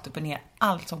rakt upp och ner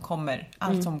allt som kommer,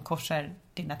 allt som korsar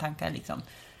dina tankar liksom.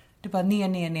 Du bara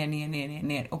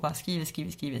ner och bara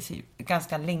skriver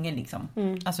ganska länge liksom.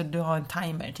 Alltså du har en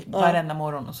timer typ varenda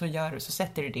morgon och så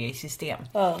sätter du det i system.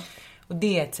 Och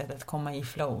det är ett sätt att komma i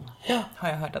flow. Har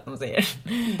jag hört att de säger.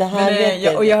 Det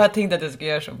här och jag har tänkt att jag ska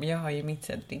göra så, men jag har ju mitt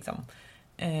sätt liksom.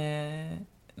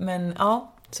 Men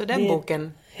ja, så den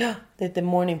boken. Ja, det heter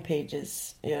Morning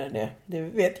Pages. Gör det. Det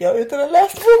vet jag utan att ha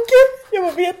läst boken. Jag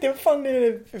bara vet det. Vad fan är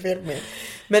det för fel med?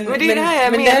 Men det är det här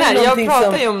jag menar. Jag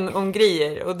pratar ju om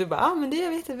grejer. Och du bara, men det jag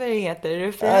vet inte vad det heter.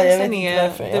 Referensen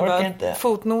är,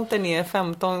 fotnoten är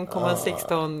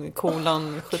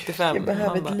 15,16:75. Jag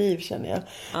behöver ett liv, känner jag.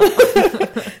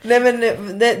 Nej, men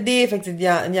det är faktiskt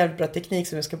en jävligt bra teknik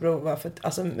som jag ska prova. För att,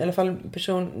 alltså, i alla fall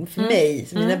för mig,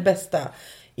 mina bästa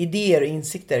idéer och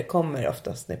insikter kommer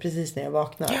oftast precis när jag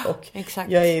vaknar. Och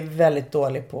exakt. Jag är väldigt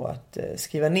dålig på att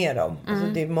skriva ner dem. Alltså,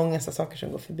 det är många saker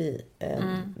som går förbi.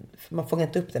 Man fångar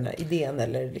inte upp den här idén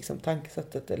eller liksom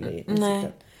tankesättet eller insikten. Nej.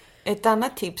 Ett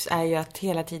annat tips är ju att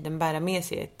hela tiden bära med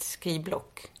sig ett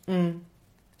skrivblock.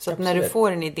 Så att när du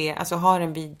får en idé, alltså har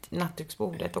den vid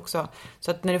nattduksbordet också.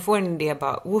 Så att när du får en idé,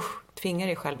 bara tvinga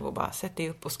dig själv och bara sätt dig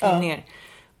upp och skriv ner.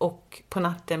 Och på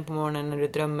natten, på morgonen när du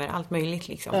drömmer, allt möjligt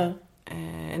liksom.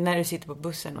 När du sitter på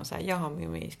bussen och så här, jag har med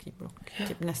mig skrivblock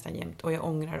typ nästan jämt. Och jag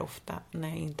ångrar ofta när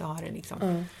jag inte har det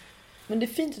liksom. Men det är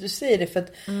fint att du säger det, för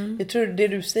att jag tror det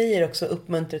du säger också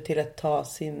uppmuntrar till att ta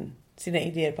sina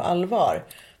idéer på allvar.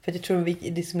 För att jag tror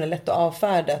det är så lätt att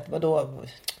avfärda att vadå,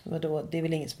 det är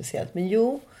väl inget speciellt. Men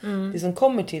det som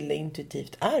kommer till det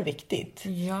intuitivt är viktigt.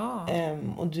 Ja.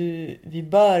 Och vi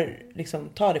bör liksom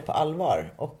ta det på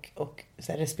allvar och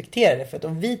så här, respektera det. För att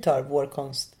om vi tar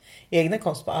vår egna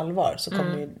konst på allvar, så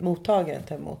kommer ju mottagaren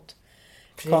ta emot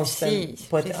konsten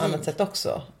på ett annat sätt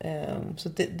också. Så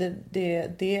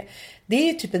det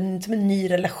är typ som en ny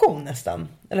relation nästan.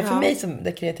 Eller för mig som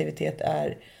där kreativitet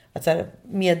är att så här,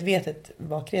 medvetet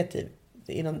vara kreativ.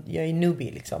 Jag är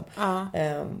newbie liksom.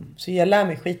 Så jag lär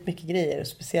mig skitmycket grejer, och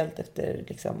speciellt efter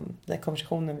liksom, den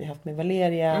konversationen vi haft med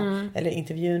Valeria eller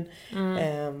intervjun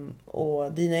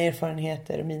och dina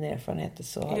erfarenheter och mina erfarenheter,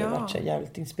 så har det varit så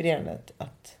jävligt inspirerande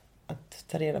att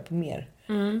ta reda på mer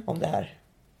om det här.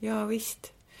 Ja,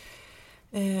 visst.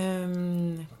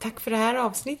 Tack för det här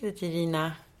avsnittet,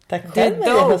 Irina. Tack själv,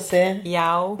 Maria.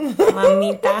 Ja,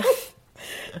 mamita.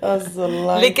 Alltså,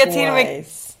 lycka till med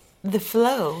the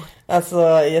flow. Alltså,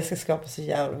 jag ska skapa så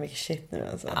jävla mycket shit nu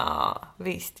alltså. Ja,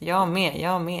 visst. Jag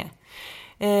med.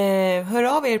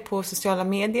 Hör av er på sociala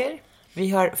medier. Vi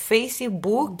har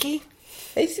Facebook.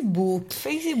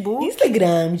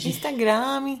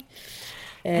 Instagram.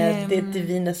 Det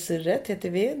Divina Surret heter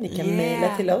vi. Ni kan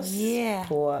mejla till oss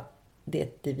på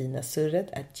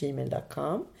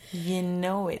detdivinasurret@gmail.com. You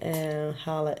know it.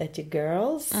 Holla at your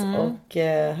girls. Och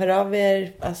hör av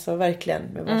er, alltså verkligen,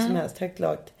 med vad som helst, högt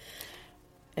lågt.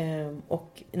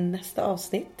 Och i nästa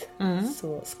avsnitt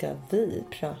så ska vi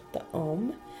prata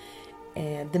om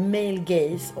the male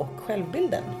gaze och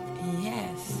självbilden.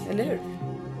 Yes. Eller hur?